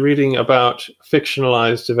that, you'll be reading about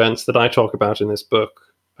fictionalized events that I talk about in this book,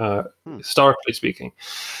 historically speaking.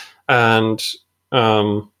 And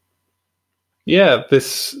there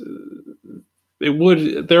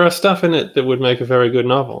are stuff in it that would make a very good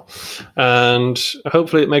novel, and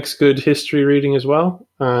hopefully it makes good history reading as well.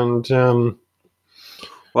 And well,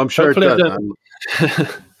 I'm sure it does.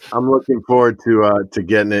 I'm looking forward to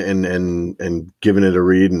getting it and giving it a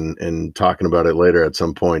read and talking about it later at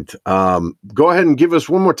some point. Go ahead and give us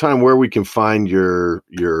one more time where we can find your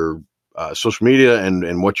social media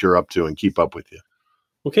and what you're up to and keep up with you.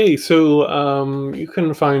 Okay, so you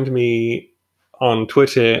can find me on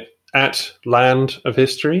Twitter at Land of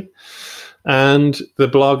History, and the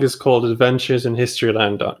blog is called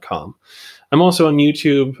adventuresinhistoryland.com. I'm also on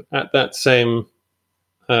YouTube at that same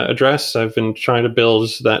address. I've been trying to build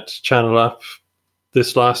that channel up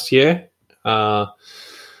this last year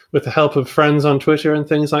with the help of friends on Twitter and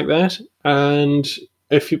things like that. And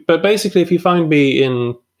if you find me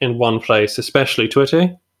in one place, especially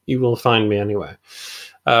Twitter, you will find me anywhere.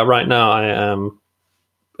 Right now, I am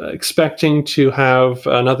expecting to have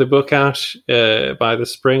another book out by the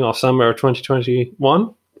spring or summer of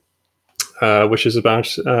 2021, which is about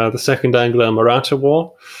the Second Anglo-Maratha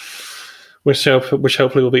War, which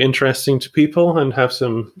hopefully will be interesting to people and have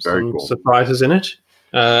some cool surprises in it.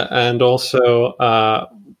 And also,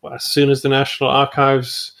 as soon as the National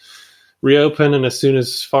Archives reopen and as soon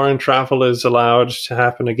as foreign travel is allowed to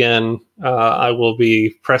happen again, I will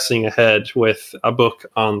be pressing ahead with a book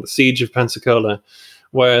on the Siege of Pensacola,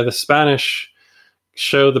 where the Spanish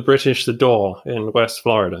show the British the door in West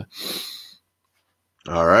Florida.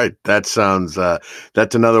 All right. That sounds,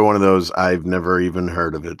 that's another one of those, I've never even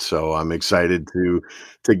heard of it. So I'm excited to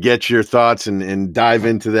get your thoughts and dive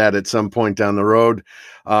into that at some point down the road.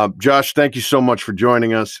 Josh, thank you so much for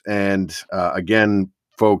joining us. And again,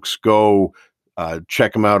 folks, go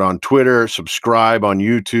check him out on Twitter, subscribe on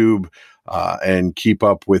YouTube, and keep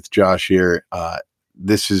up with Josh here.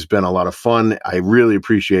 This has been a lot of fun. I really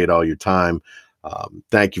appreciate all your time.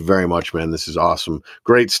 Thank you very much, man. This is awesome.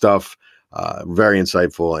 Great stuff. Very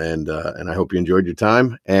insightful. And I hope you enjoyed your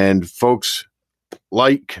time. And folks,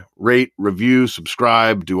 like, rate, review,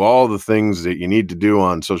 subscribe, do all the things that you need to do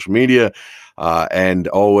on social media. And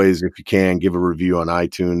always, if you can, give a review on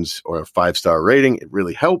iTunes or a 5-star rating. It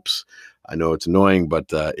really helps. I know it's annoying, but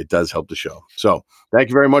it does help the show. So thank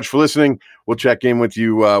you very much for listening. We'll check in with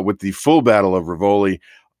you with the full Battle of Rivoli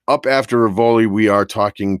up after Rivoli, we are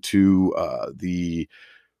talking to the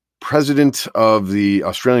president of the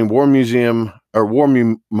Australian War Museum or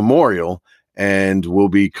Memorial, and we'll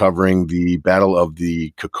be covering the Battle of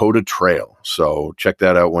the Kokoda Trail. So check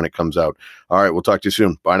that out when it comes out. All right, we'll talk to you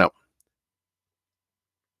soon. Bye now.